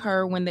may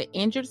occur when the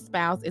injured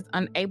spouse is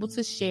unable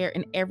to share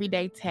an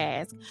everyday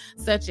task,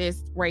 such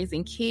as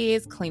raising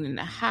kids, cleaning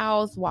the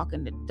house,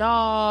 walking the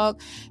dog.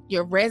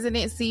 Your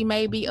residency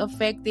may be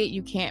affected.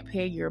 You can't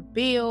pay your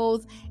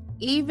bills.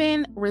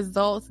 Even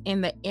results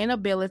in the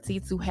inability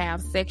to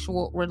have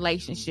sexual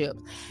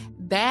relationships.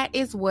 That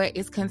is what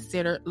is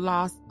considered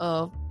loss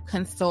of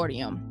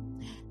consortium.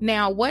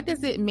 Now, what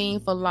does it mean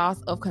for loss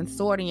of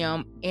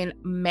consortium in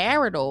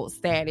marital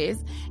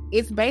status?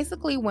 It's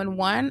basically when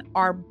one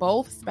or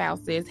both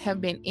spouses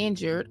have been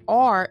injured,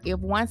 or if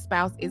one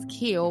spouse is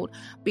killed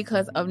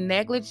because of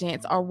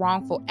negligence or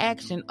wrongful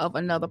action of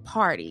another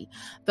party.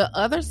 The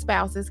other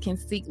spouses can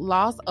seek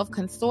loss of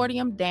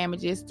consortium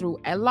damages through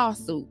a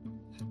lawsuit.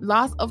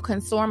 Loss of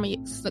consortium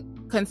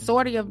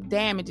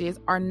damages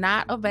are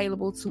not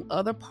available to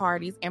other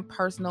parties in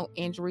personal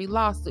injury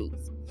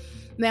lawsuits.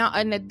 Now,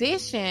 in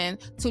addition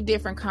to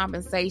different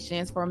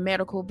compensations for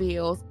medical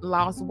bills,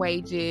 lost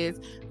wages,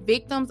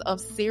 victims of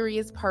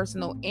serious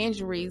personal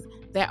injuries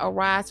that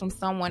arise from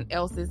someone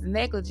else's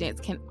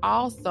negligence can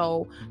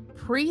also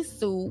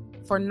pre-sue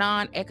for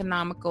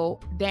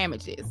non-economical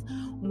damages.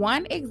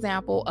 One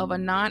example of a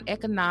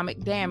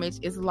non-economic damage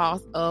is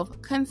loss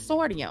of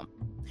consortium.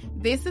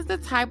 This is the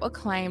type of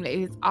claim that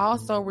is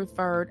also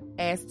referred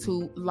as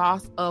to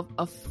loss of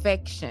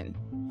affection,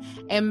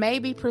 and may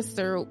be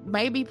pursued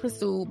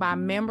by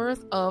members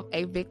of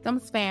a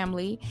victim's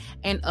family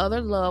and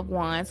other loved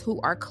ones who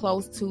are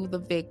close to the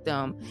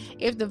victim.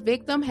 If the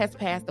victim has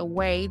passed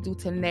away due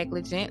to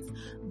negligence,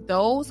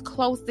 those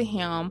close to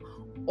him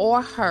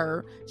or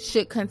her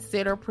should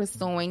consider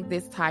pursuing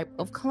this type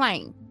of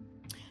claim.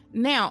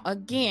 Now,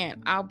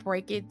 again, I'll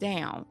break it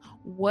down.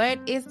 What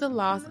is the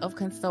loss of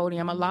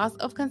consortium? A loss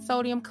of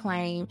consortium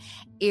claim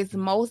is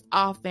most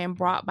often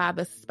brought by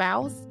the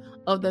spouse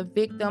of the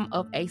victim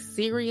of a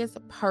serious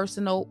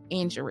personal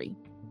injury.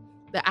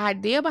 The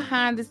idea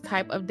behind this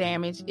type of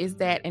damage is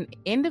that an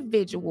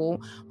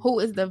individual who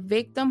is the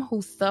victim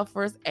who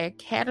suffers a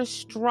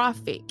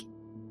catastrophic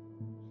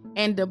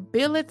and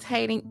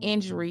debilitating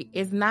injury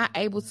is not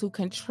able to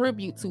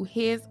contribute to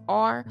his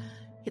or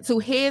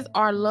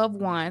loved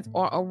ones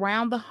or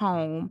around the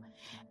home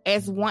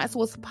as once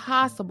was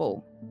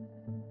possible,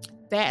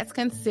 that's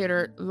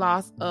considered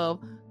loss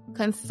of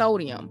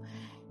consodium.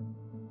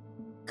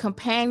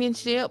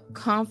 Companionship,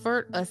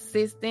 comfort,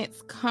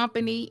 assistance,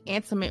 company,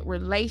 intimate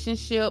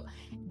relationship,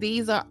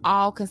 these are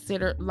all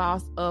considered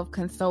loss of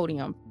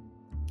consodium.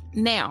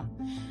 Now,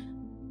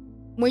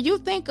 when you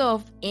think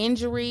of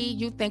injury,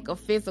 you think of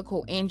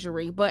physical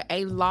injury, but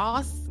a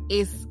loss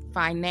is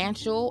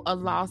financial. A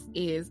loss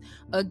is,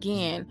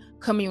 again,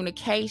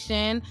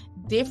 communication.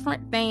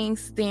 Different things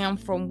stem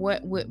from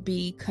what would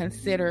be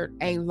considered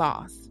a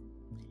loss.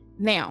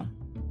 Now,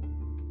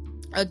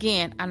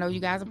 again, I know you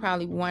guys are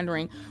probably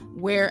wondering,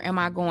 where am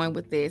I going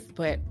with this?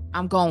 But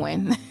I'm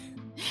going.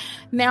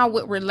 Now,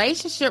 with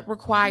relationship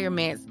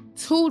requirements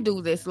to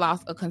do this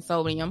loss of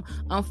consodium,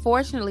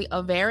 unfortunately,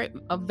 a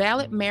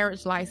valid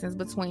marriage license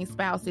between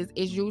spouses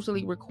is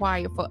usually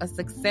required for a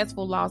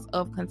successful loss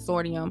of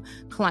consodium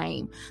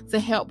claim to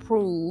help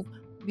prove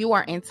you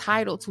are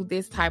entitled to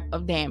this type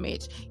of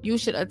damage. You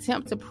should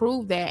attempt to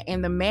prove that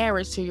in the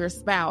marriage to your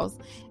spouse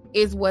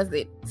was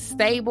it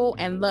stable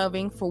and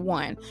loving, for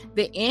one.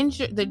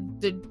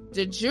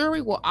 The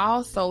jury will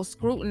also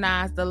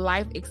scrutinize the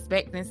life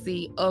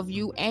expectancy of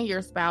you and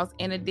your spouse,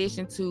 in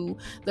addition to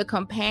the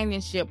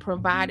companionship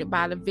provided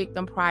by the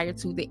victim prior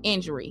to the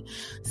injury.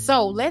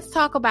 So let's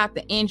talk about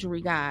the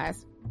injury,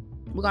 guys.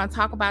 We're going to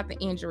talk about the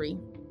injury.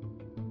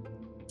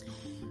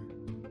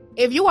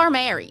 If you are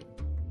married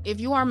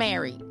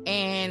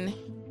and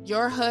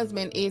your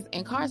husband is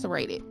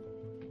incarcerated,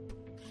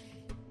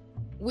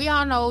 we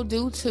all know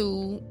due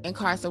to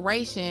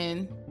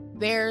incarceration,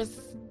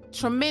 there's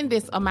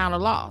tremendous amount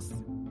of loss,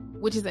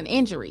 which is an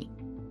injury.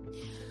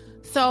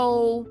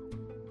 So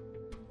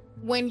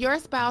when your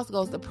spouse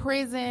goes to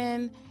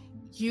prison,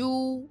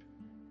 you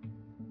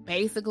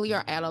basically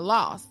are at a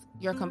loss.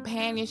 Your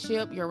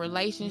companionship, your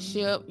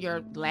relationship,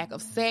 your lack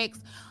of sex,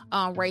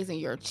 raising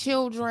your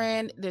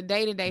children, the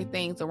day-to-day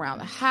things around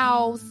the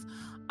house,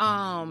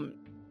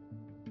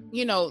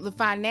 the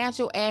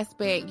financial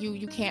aspect,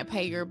 you can't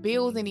pay your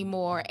bills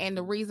anymore. And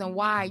the reason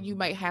why you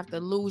might have to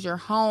lose your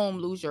home,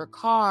 lose your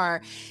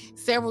car,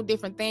 several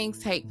different things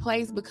take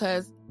place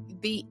because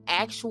the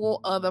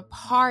actual other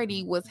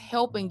party was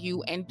helping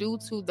you. And due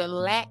to the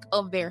lack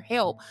of their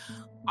help,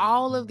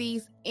 all of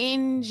these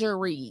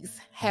injuries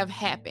have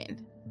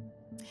happened.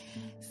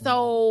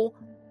 So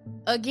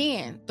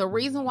again, the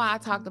reason why I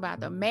talked about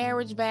the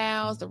marriage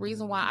vows, the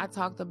reason why I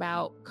talked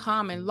about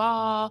common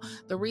law,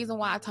 the reason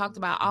why I talked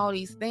about all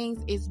these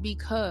things is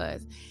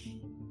because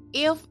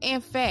if in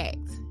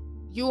fact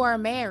you are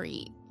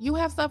married, you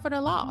have suffered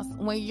a loss.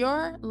 When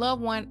your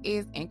loved one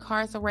is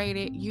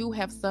incarcerated, you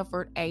have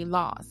suffered a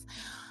loss.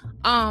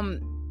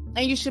 And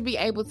you should be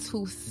able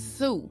to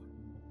sue.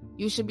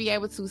 You should be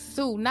able to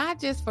sue, not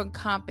just for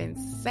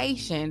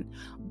compensation,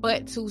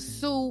 but to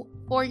sue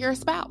for your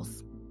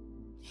spouse.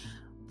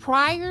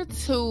 Prior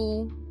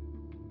to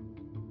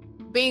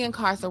being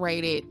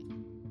incarcerated,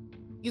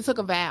 you took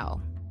a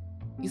vow.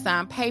 You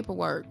signed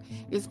paperwork.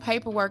 This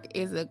paperwork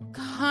is a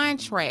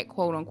contract,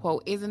 quote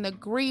unquote, is an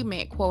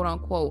agreement, quote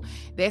unquote,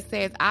 that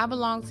says I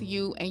belong to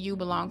you and you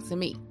belong to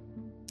me.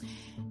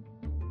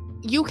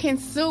 You can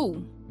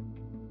sue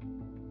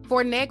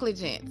for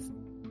negligence,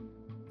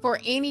 for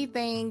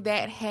anything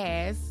that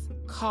has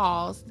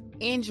caused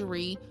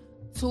injury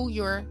to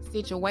your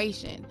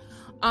situation.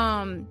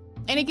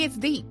 And it gets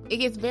deep. It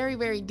gets very,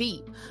 very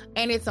deep.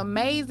 And it's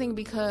amazing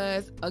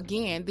because,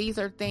 again, these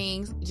are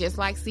things just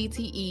like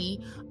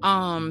CTE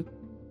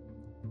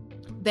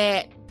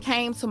that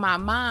came to my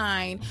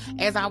mind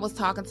as I was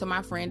talking to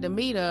my friend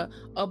Demita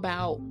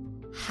about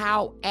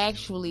how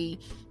actually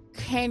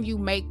can you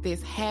make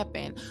this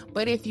happen.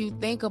 But if you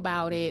think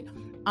about it,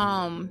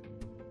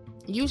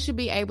 you should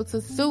be able to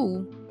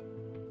sue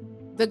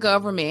the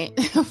government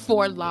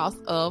for loss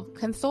of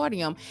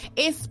consodium,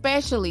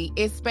 especially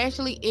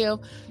if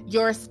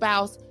your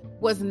spouse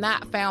was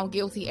not found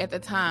guilty at the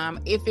time.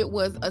 If it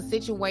was a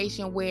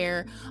situation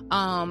where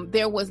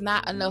there was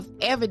not enough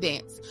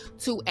evidence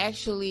to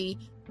actually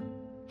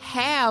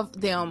have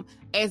them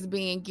as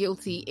being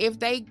guilty, if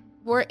they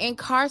were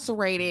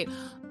incarcerated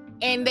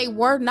and they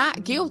were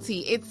not guilty.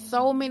 It's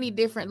so many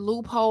different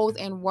loopholes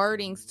and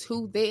wordings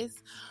to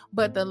this.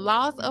 But the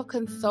loss of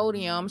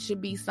consodium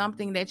should be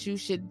something that you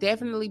should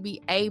definitely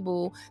be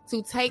able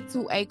to take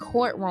to a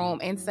courtroom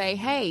and say,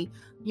 hey,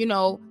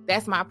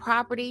 that's my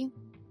property.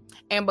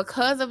 And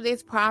because of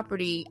this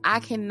property,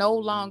 I can no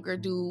longer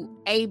do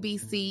A, B,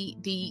 C,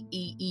 D,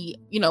 E,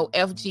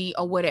 F, G,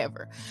 or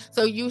whatever.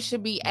 So you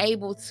should be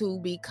able to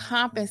be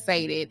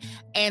compensated.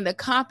 And the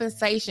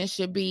compensation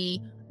should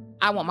be,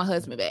 I want my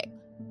husband back.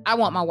 I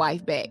want my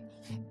wife back.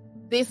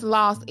 This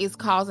loss is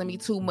causing me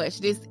too much.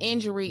 This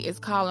injury is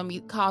causing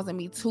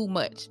me too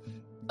much.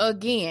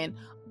 Again,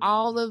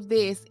 all of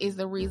this is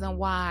the reason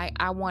why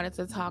I wanted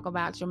to talk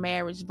about your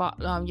marriage,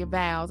 your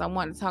vows. I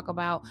wanted to talk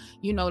about,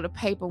 the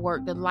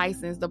paperwork, the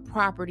license, the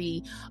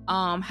property,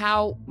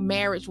 how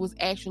marriage was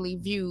actually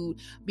viewed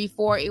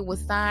before it was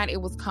signed.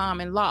 It was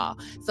common law.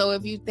 So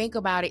if you think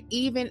about it,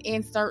 even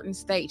in certain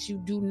states,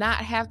 you do not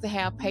have to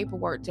have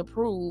paperwork to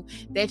prove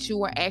that you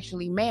were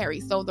actually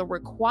married. So the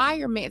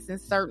requirements in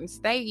certain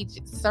states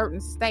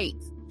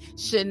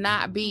should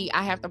not be,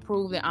 I have to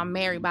prove that I'm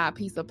married by a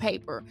piece of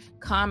paper.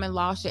 Common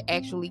law should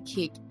actually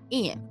kick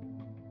in.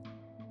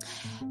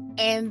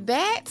 And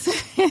that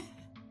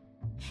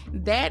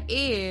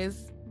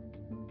is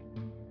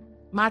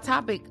my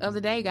topic of the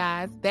day,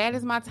 guys. That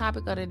is my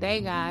topic of the day,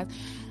 guys.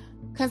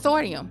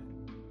 Consortium,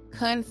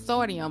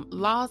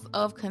 loss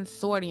of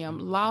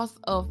consortium, loss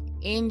of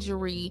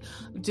injury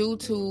due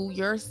to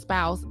your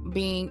spouse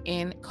being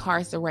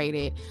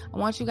incarcerated. I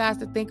want you guys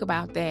to think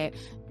about that.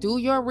 Do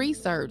your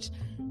research.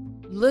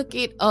 Look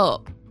it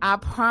up. I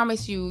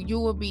promise you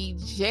will be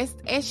just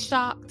as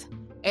shocked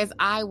as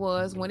I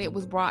was when it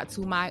was brought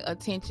to my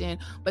attention.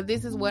 But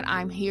this is what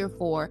I'm here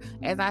for.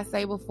 As I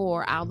say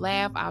before, I'll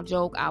laugh, I'll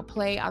joke, I'll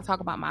play, I'll talk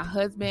about my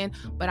husband,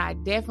 but I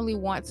definitely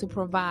want to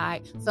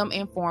provide some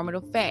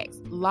informative facts.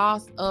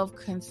 Loss of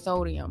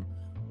consortium.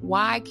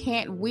 Why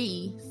can't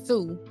we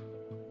sue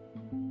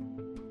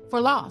for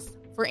loss,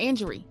 for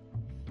injury?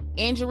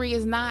 Injury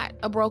is not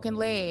a broken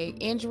leg.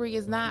 Injury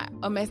is not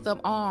a messed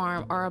up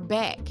arm or a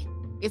back.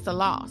 It's a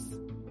loss.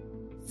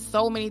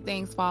 So many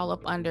things fall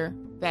up under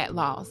that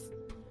loss.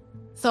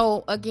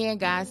 So again,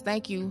 guys,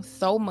 thank you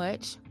so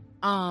much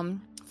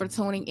for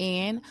tuning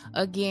in.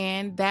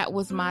 Again, that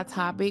was my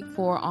topic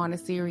for On a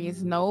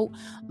Serious Note.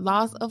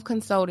 Loss of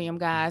consortium,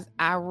 guys.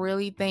 I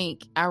really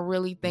think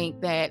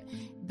that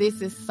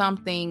this is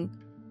something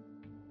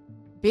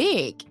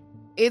big.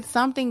 It's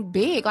something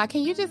big. Like,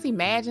 can you just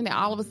imagine that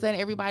all of a sudden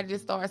everybody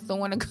just starts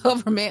suing the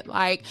government?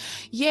 Like,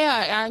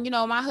 yeah,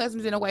 my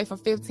husband's been away for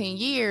 15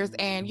 years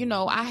and,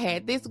 I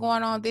had this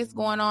going on.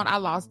 I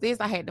lost this.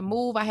 I had to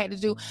move. I had to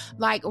do,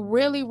 like,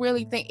 really,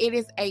 really think it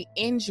is an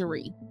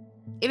injury.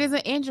 It is an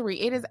injury.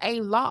 It is a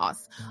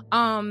loss.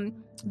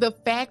 The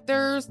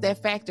factors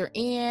that factor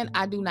in,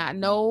 I do not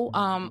know.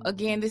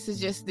 Again, this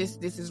is just this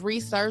is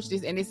research,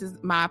 and this is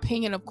my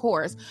opinion, of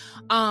course.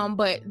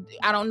 But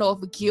I don't know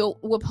if guilt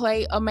would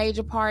play a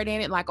major part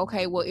in it. Like,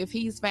 okay, well, if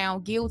he's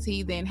found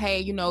guilty, then hey,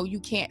 you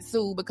can't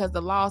sue because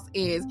the loss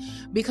is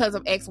because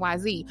of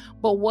XYZ.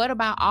 But what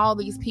about all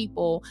these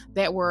people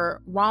that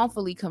were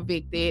wrongfully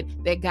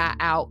convicted that got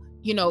out?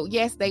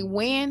 Yes, they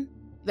win.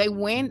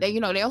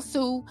 They'll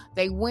sue,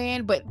 they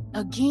win. But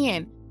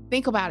again,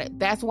 think about it.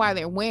 That's why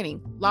they're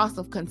winning. Loss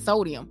of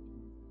consortium.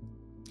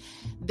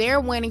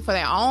 They're winning for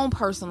their own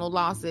personal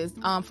losses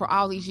for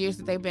all these years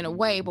that they've been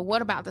away. But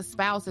what about the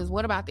spouses?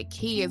 What about the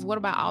kids? What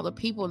about all the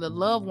people, the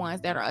loved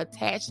ones that are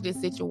attached to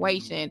this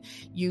situation?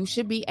 You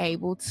should be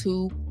able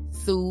to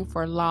sue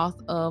for loss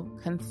of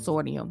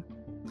consortium.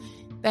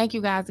 Thank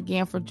you guys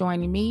again for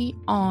joining me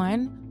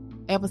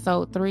on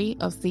episode 3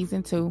 of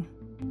season 2.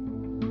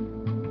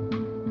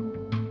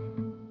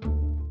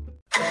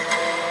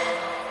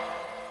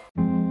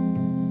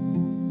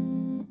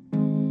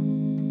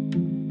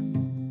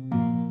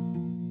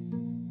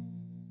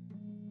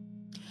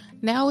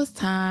 Now it's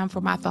time for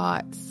my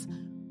thoughts.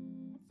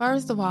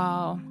 First of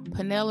all,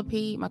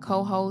 Penelope, my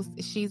co-host,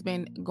 she's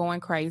been going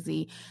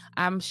crazy.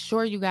 I'm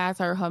sure you guys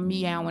heard her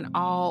meowing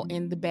all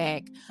in the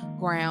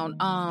background.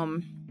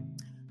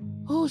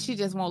 She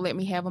just won't let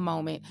me have a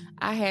moment.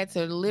 I had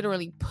to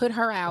literally put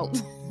her out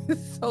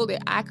so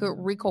that I could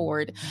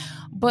record.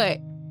 But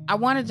I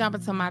want to jump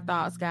into my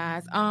thoughts,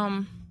 guys.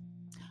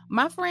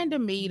 My friend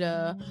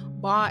Amita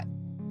brought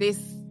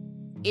this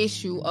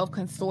issue of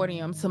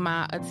consortium to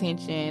my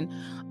attention.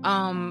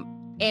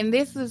 And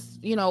this is,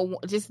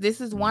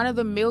 this is one of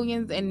the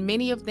millions and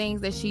many of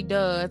things that she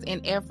does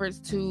in efforts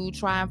to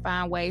try and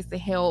find ways to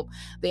help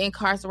the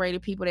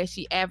incarcerated people that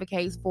she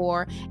advocates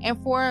for,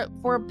 and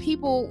for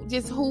people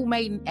just who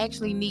may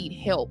actually need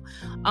help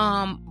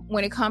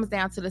when it comes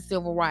down to the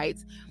civil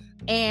rights.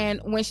 And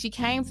when she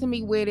came to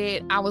me with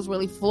it, I was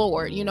really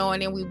floored,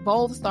 and then we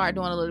both started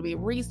doing a little bit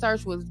of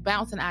research, was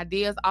bouncing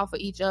ideas off of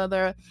each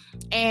other.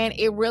 And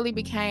it really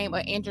became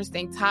an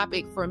interesting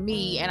topic for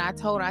me. And I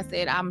told her, I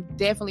said, I'm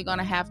definitely going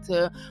to have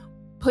to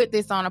put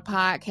this on a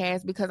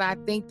podcast because I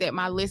think that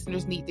my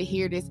listeners need to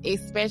hear this,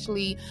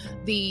 especially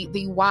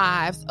the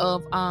wives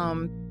of,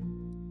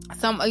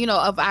 some,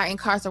 of our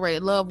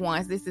incarcerated loved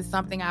ones. This is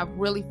something I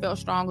really felt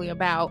strongly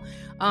about,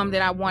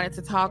 that I wanted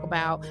to talk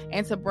about.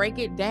 And to break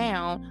it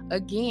down,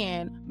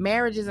 again,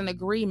 marriage is an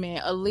agreement,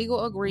 a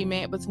legal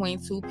agreement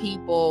between two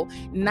people,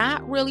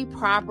 not really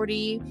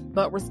property,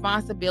 but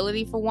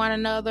responsibility for one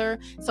another.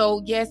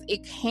 So yes,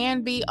 it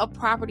can be a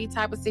property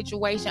type of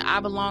situation. I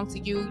belong to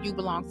you, you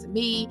belong to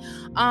me.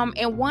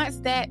 And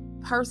once that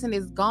person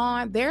is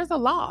gone, there's a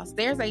loss.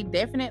 There's a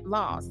definite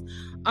loss.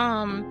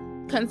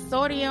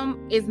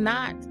 Consortium is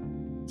not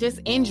just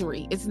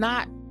injury. It's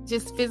not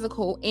just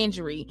physical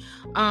injury.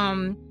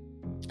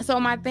 So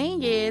my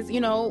thing is,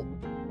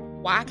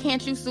 why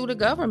can't you sue the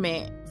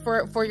government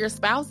for your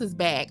spouse's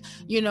back.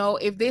 You know,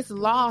 if this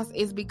loss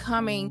is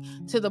becoming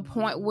to the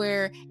point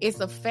where it's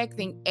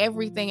affecting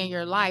everything in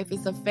your life,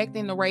 it's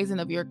affecting the raising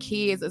of your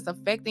kids, it's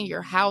affecting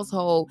your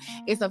household,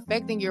 it's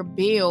affecting your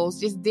bills,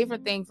 just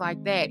different things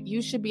like that,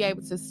 you should be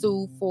able to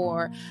sue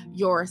for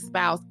your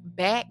spouse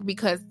back,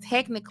 because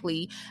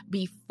technically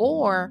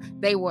before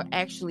they were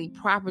actually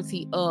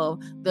property of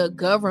the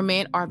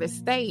government or the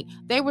state,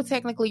 they were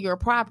technically your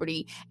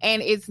property,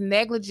 and it's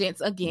negligence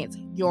against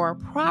your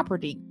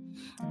property.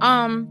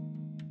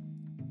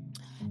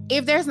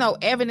 If there's no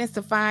evidence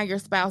to find your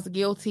spouse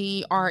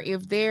guilty, or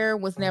if there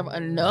was never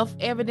enough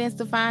evidence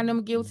to find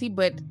them guilty,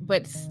 but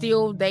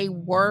still they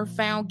were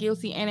found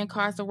guilty and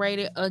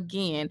incarcerated,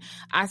 again,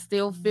 I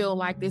still feel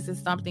like this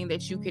is something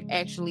that you could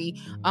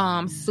actually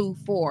sue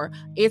for.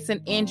 It's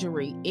an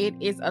injury. It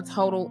is a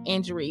total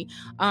injury.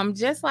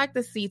 Just like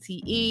the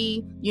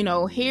CTE, you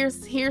know,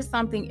 here's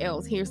something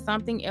else. Here's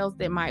something else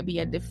that might be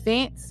a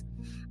defense.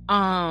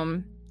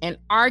 An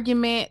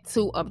argument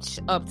to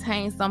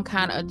obtain some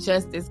kind of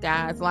justice,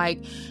 guys.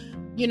 Like,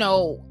 you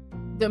know,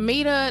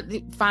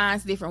 Demita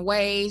finds different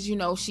ways. You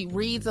know, she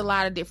reads a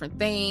lot of different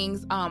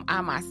things.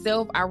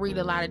 I read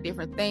a lot of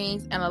different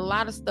things, and a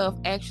lot of stuff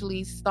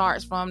actually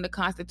starts from the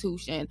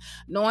Constitution.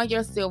 Knowing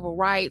your civil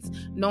rights,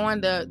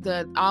 knowing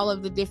the all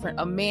of the different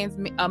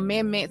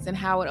amendments and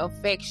how it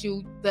affects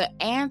you. The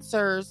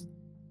answers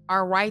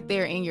are right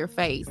there in your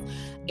face.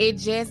 It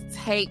just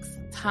takes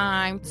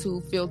time to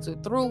filter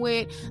through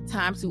it,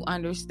 time to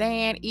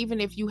understand,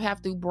 even if you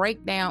have to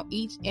break down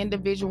each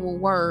individual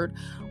word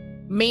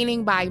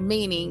meaning by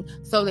meaning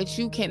so that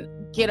you can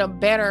get a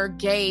better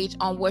gauge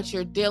on what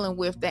you're dealing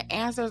with. The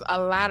answers a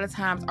lot of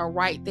times are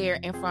right there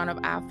in front of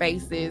our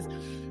faces.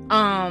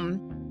 And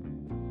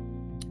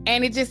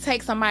it just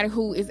takes somebody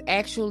who is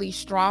actually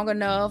strong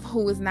enough,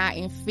 who is not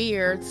in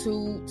fear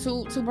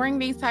to bring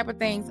these type of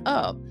things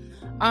up.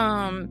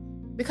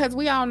 Because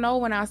we all know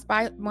when our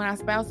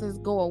spouses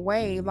go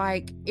away,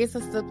 like it's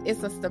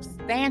a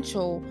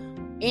substantial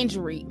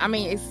injury. I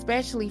mean,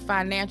 especially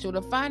financial.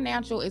 The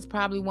financial is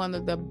probably one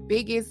of the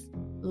biggest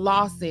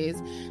losses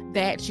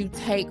that you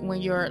take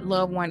when your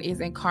loved one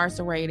is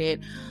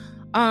incarcerated.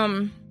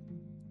 And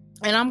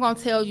I'm gonna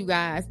tell you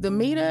guys,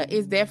 Demita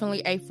is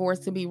definitely a force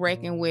to be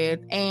reckoned with.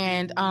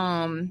 And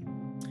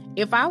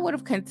if I would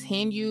have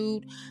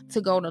continued to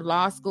go to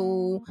law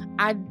school,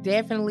 I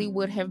definitely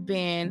would have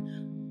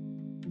been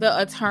the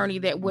attorney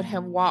that would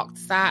have walked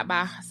side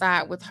by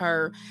side with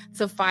her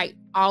to fight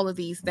all of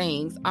these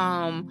things,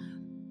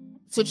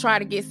 to try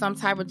to get some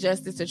type of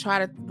justice, to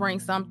try to bring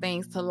some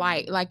things to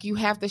light. Like, you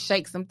have to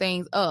shake some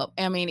things up.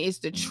 I mean, it's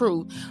the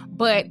truth,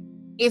 but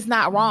it's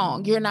not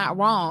wrong. You're not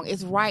wrong.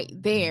 It's right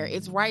there.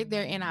 It's right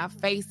there in our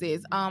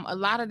faces. A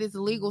lot of this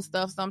legal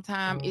stuff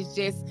sometimes is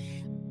just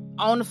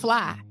on the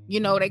fly. You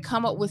know, they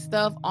come up with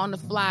stuff on the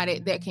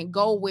fly that can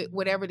go with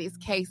whatever this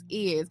case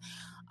is.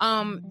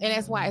 And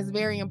that's why it's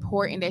very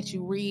important that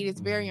you read.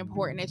 It's very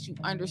important that you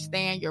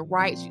understand your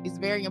rights. It's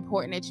very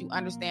important that you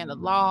understand the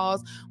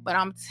laws. But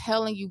I'm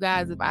telling you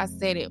guys, if I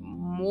said it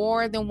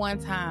more than one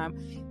time,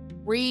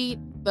 read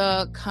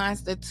the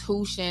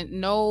Constitution.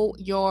 Know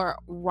your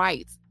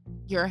rights,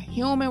 your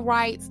human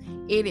rights.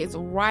 It is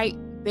right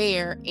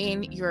there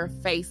in your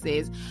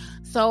faces.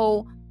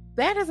 So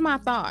that is my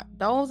thought.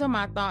 Those are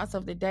my thoughts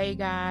of the day,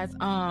 guys.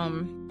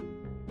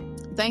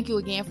 Thank you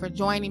again for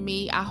joining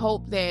me. I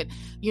hope that,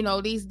 you know,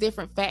 these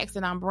different facts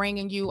that I'm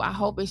bringing you, I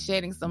hope it's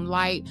shedding some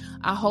light.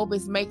 I hope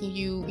it's making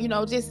you, you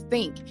know, just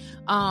think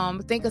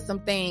of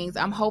some things.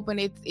 I'm hoping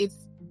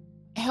it's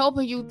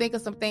helping you think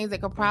of some things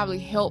that could probably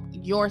help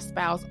your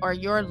spouse or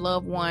your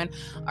loved one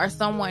or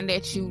someone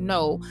that you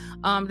know.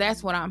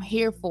 That's what I'm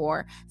here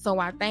for. So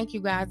I thank you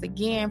guys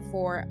again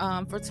for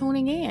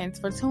tuning in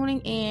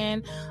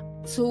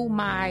to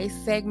my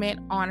segment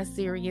On a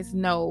Serious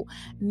Note.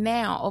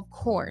 Now, of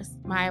course,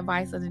 my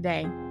advice of the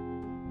day: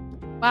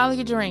 follow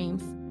your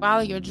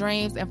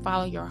dreams and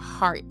follow your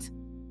heart.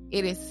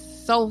 It is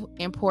so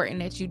important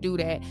that you do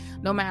that.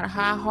 No matter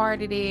how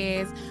hard it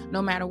is,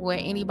 no matter what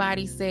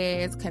anybody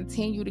says,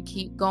 continue to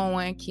keep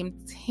going.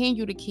 Dreams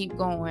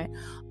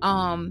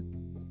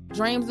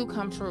do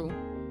come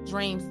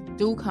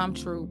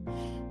true.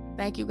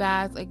 Thank you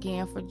guys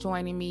again for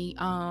joining me.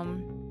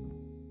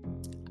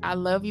 I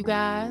love you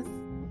guys.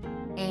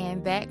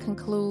 And that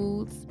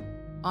concludes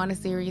On a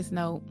Serious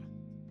Note.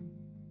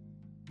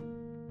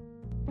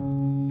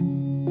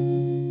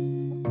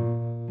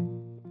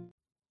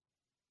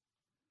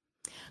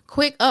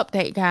 Quick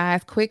update,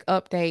 guys.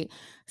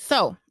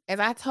 So, as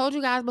I told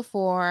you guys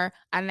before,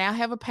 I now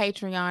have a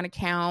Patreon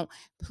account.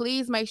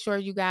 Please make sure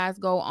you guys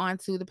go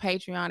onto the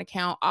Patreon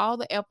account. All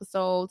the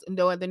episodes,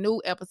 the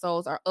new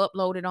episodes are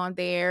uploaded on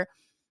there.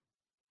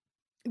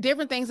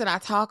 Different things that I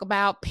talk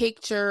about,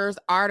 pictures,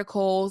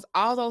 articles,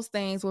 all those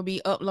things will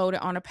be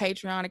uploaded on a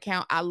Patreon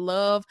account. I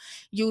love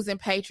using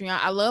Patreon.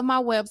 I love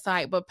my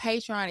website, but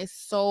Patreon is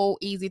so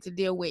easy to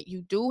deal with.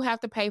 You do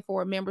have to pay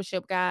for a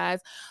membership, guys,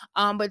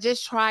 but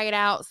just try it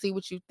out, see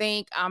what you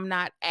think. I'm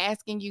not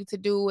asking you to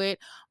do it,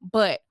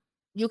 but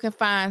You can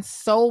find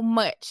so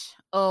much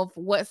of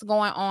what's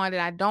going on that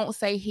I don't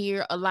say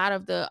here. A lot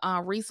of the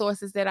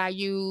resources that I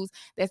use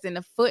that's in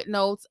the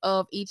footnotes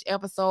of each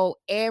episode,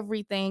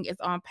 everything is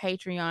on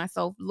Patreon.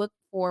 So look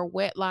for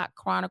Wedlock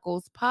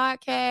Chronicles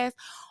Podcast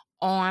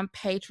on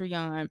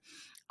Patreon.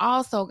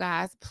 Also,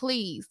 guys,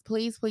 please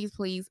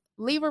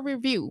leave a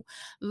review.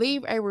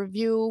 Leave a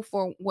review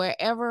for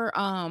wherever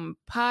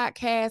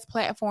podcast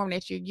platform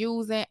that you're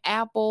using,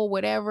 Apple,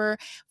 whatever,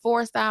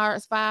 4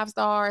 stars, 5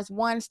 stars,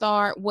 1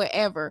 star,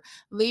 whatever.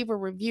 Leave a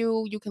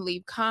review. You can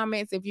leave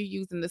comments if you're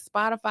using the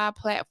Spotify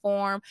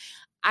platform.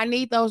 I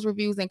need those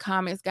reviews and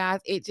comments, guys.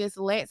 It just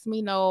lets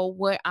me know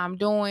what I'm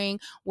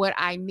doing, what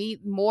I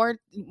need more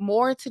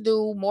to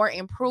do, more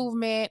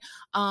improvement.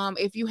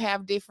 If you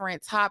have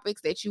different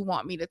topics that you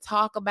want me to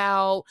talk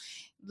about,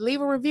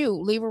 leave a review,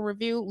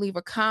 leave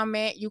a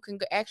comment. You can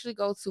actually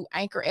go to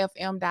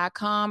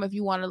anchorfm.com if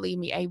you want to leave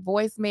me a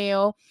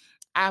voicemail.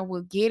 I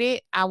will get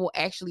it. I will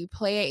actually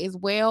play it as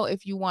well.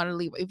 If you want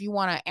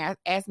to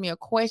ask me a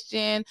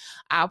question,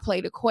 I'll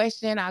play the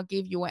question. I'll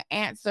give you an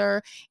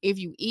answer. If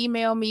you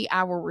email me,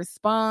 I will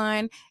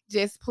respond.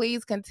 Just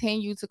please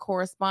continue to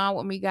correspond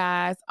with me,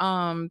 guys.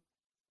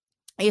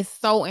 It's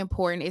so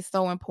important. It's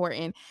so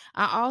important.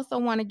 I also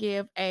want to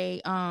give a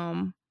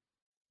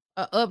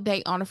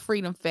update on the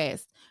Freedom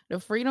Fest. The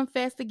Freedom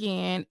Fest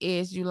again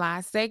is July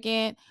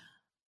 2nd,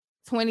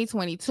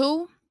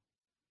 2022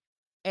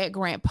 at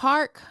Grant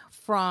Park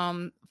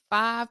from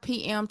 5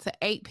 p.m. to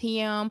 8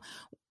 p.m.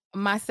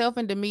 Myself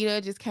and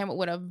Demita just came up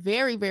with a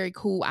very, very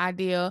cool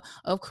idea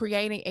of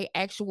creating an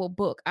actual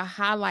book, a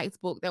highlights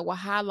book that will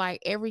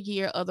highlight every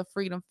year of the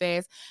Freedom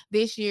Fest.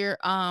 This year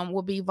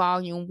will be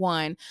volume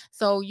 1.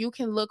 So you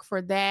can look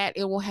for that.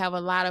 It will have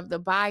a lot of the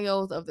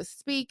bios of the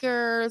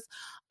speakers,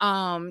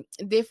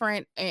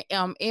 different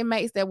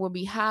inmates that will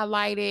be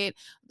highlighted,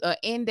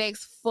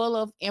 index full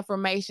of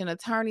information,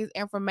 attorneys'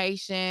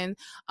 information,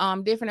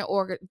 different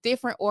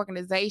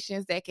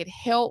organizations that could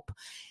help.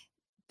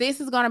 This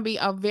is going to be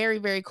a very,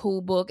 very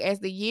cool book. As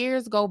the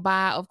years go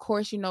by, of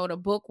course, the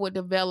book will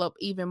develop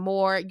even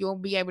more. You'll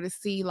be able to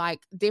see like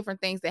different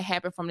things that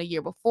happened from the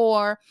year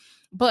before.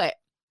 But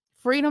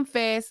Freedom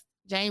Fest,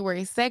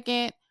 January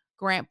 2nd,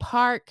 Grant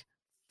Park,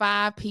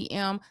 5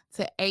 p.m.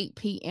 to 8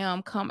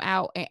 p.m. Come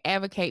out and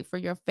advocate for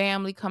your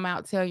family. Come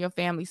out, tell your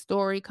family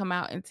story. Come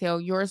out and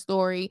tell your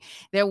story.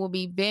 There will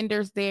be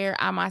vendors there.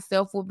 I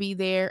myself will be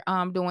there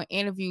doing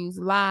interviews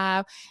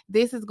live.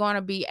 This is going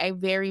to be a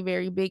very,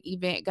 very big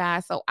event,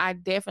 guys. So I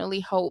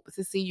definitely hope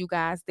to see you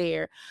guys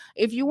there.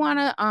 If you want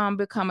to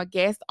become a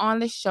guest on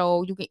the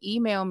show, you can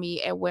email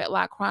me at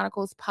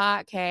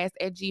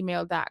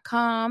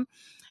wedlockchroniclespodcast@gmail.com.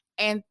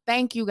 And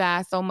thank you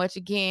guys so much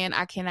again.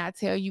 I cannot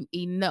tell you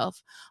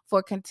enough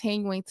for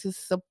continuing to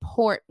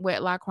support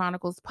Wedlock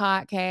Chronicles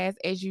Podcast.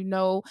 As you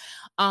know,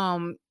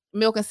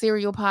 Milk and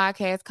Cereal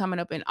Podcast coming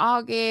up in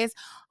August.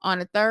 On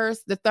the third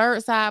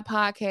side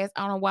podcast,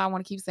 I don't know why I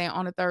want to keep saying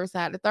on the third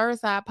side. The third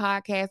side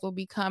podcast will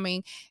be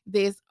coming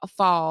this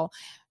fall.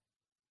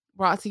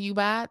 Brought to you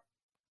by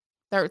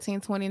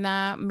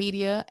 1329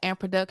 Media and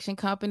Production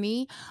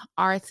Company,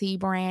 RT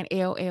Brand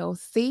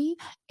LLC,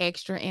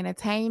 Extra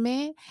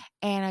Entertainment.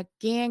 And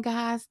again,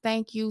 guys,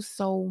 thank you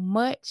so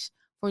much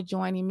for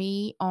joining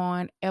me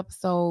on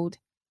episode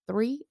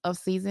 3 of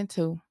season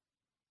 2.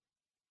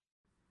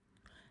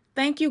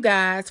 Thank you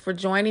guys for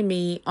joining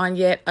me on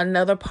yet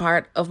another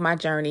part of my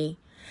journey.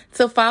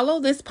 To follow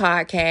this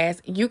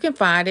podcast, you can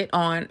find it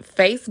on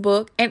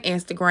Facebook and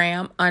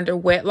Instagram under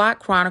Wedlock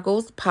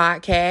Chronicles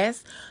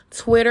Podcast,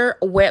 Twitter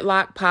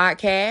Wedlock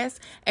Podcast,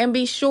 and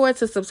be sure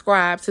to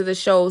subscribe to the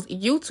show's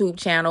YouTube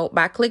channel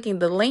by clicking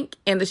the link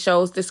in the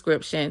show's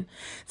description.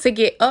 To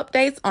get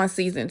updates on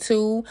season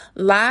 2,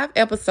 live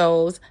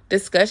episodes,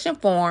 discussion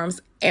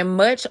forums, and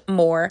much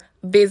more,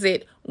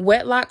 visit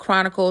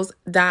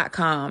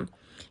wedlockchronicles.com.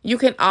 You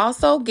can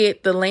also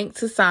get the link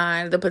to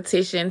sign the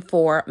petition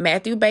for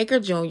Matthew Baker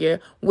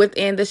Jr.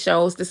 within the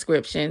show's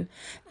description.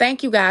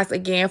 Thank you guys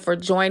again for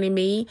joining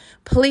me.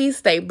 Please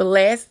stay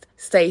blessed,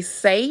 stay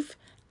safe,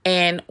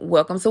 and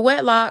welcome to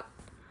Wedlock.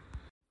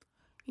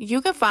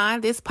 You can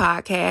find this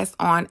podcast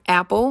on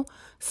Apple,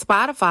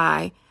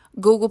 Spotify,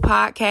 Google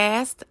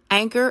Podcast,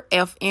 Anchor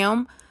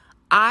FM,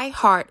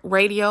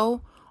 iHeartRadio,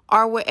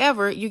 or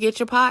wherever you get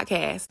your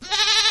podcasts.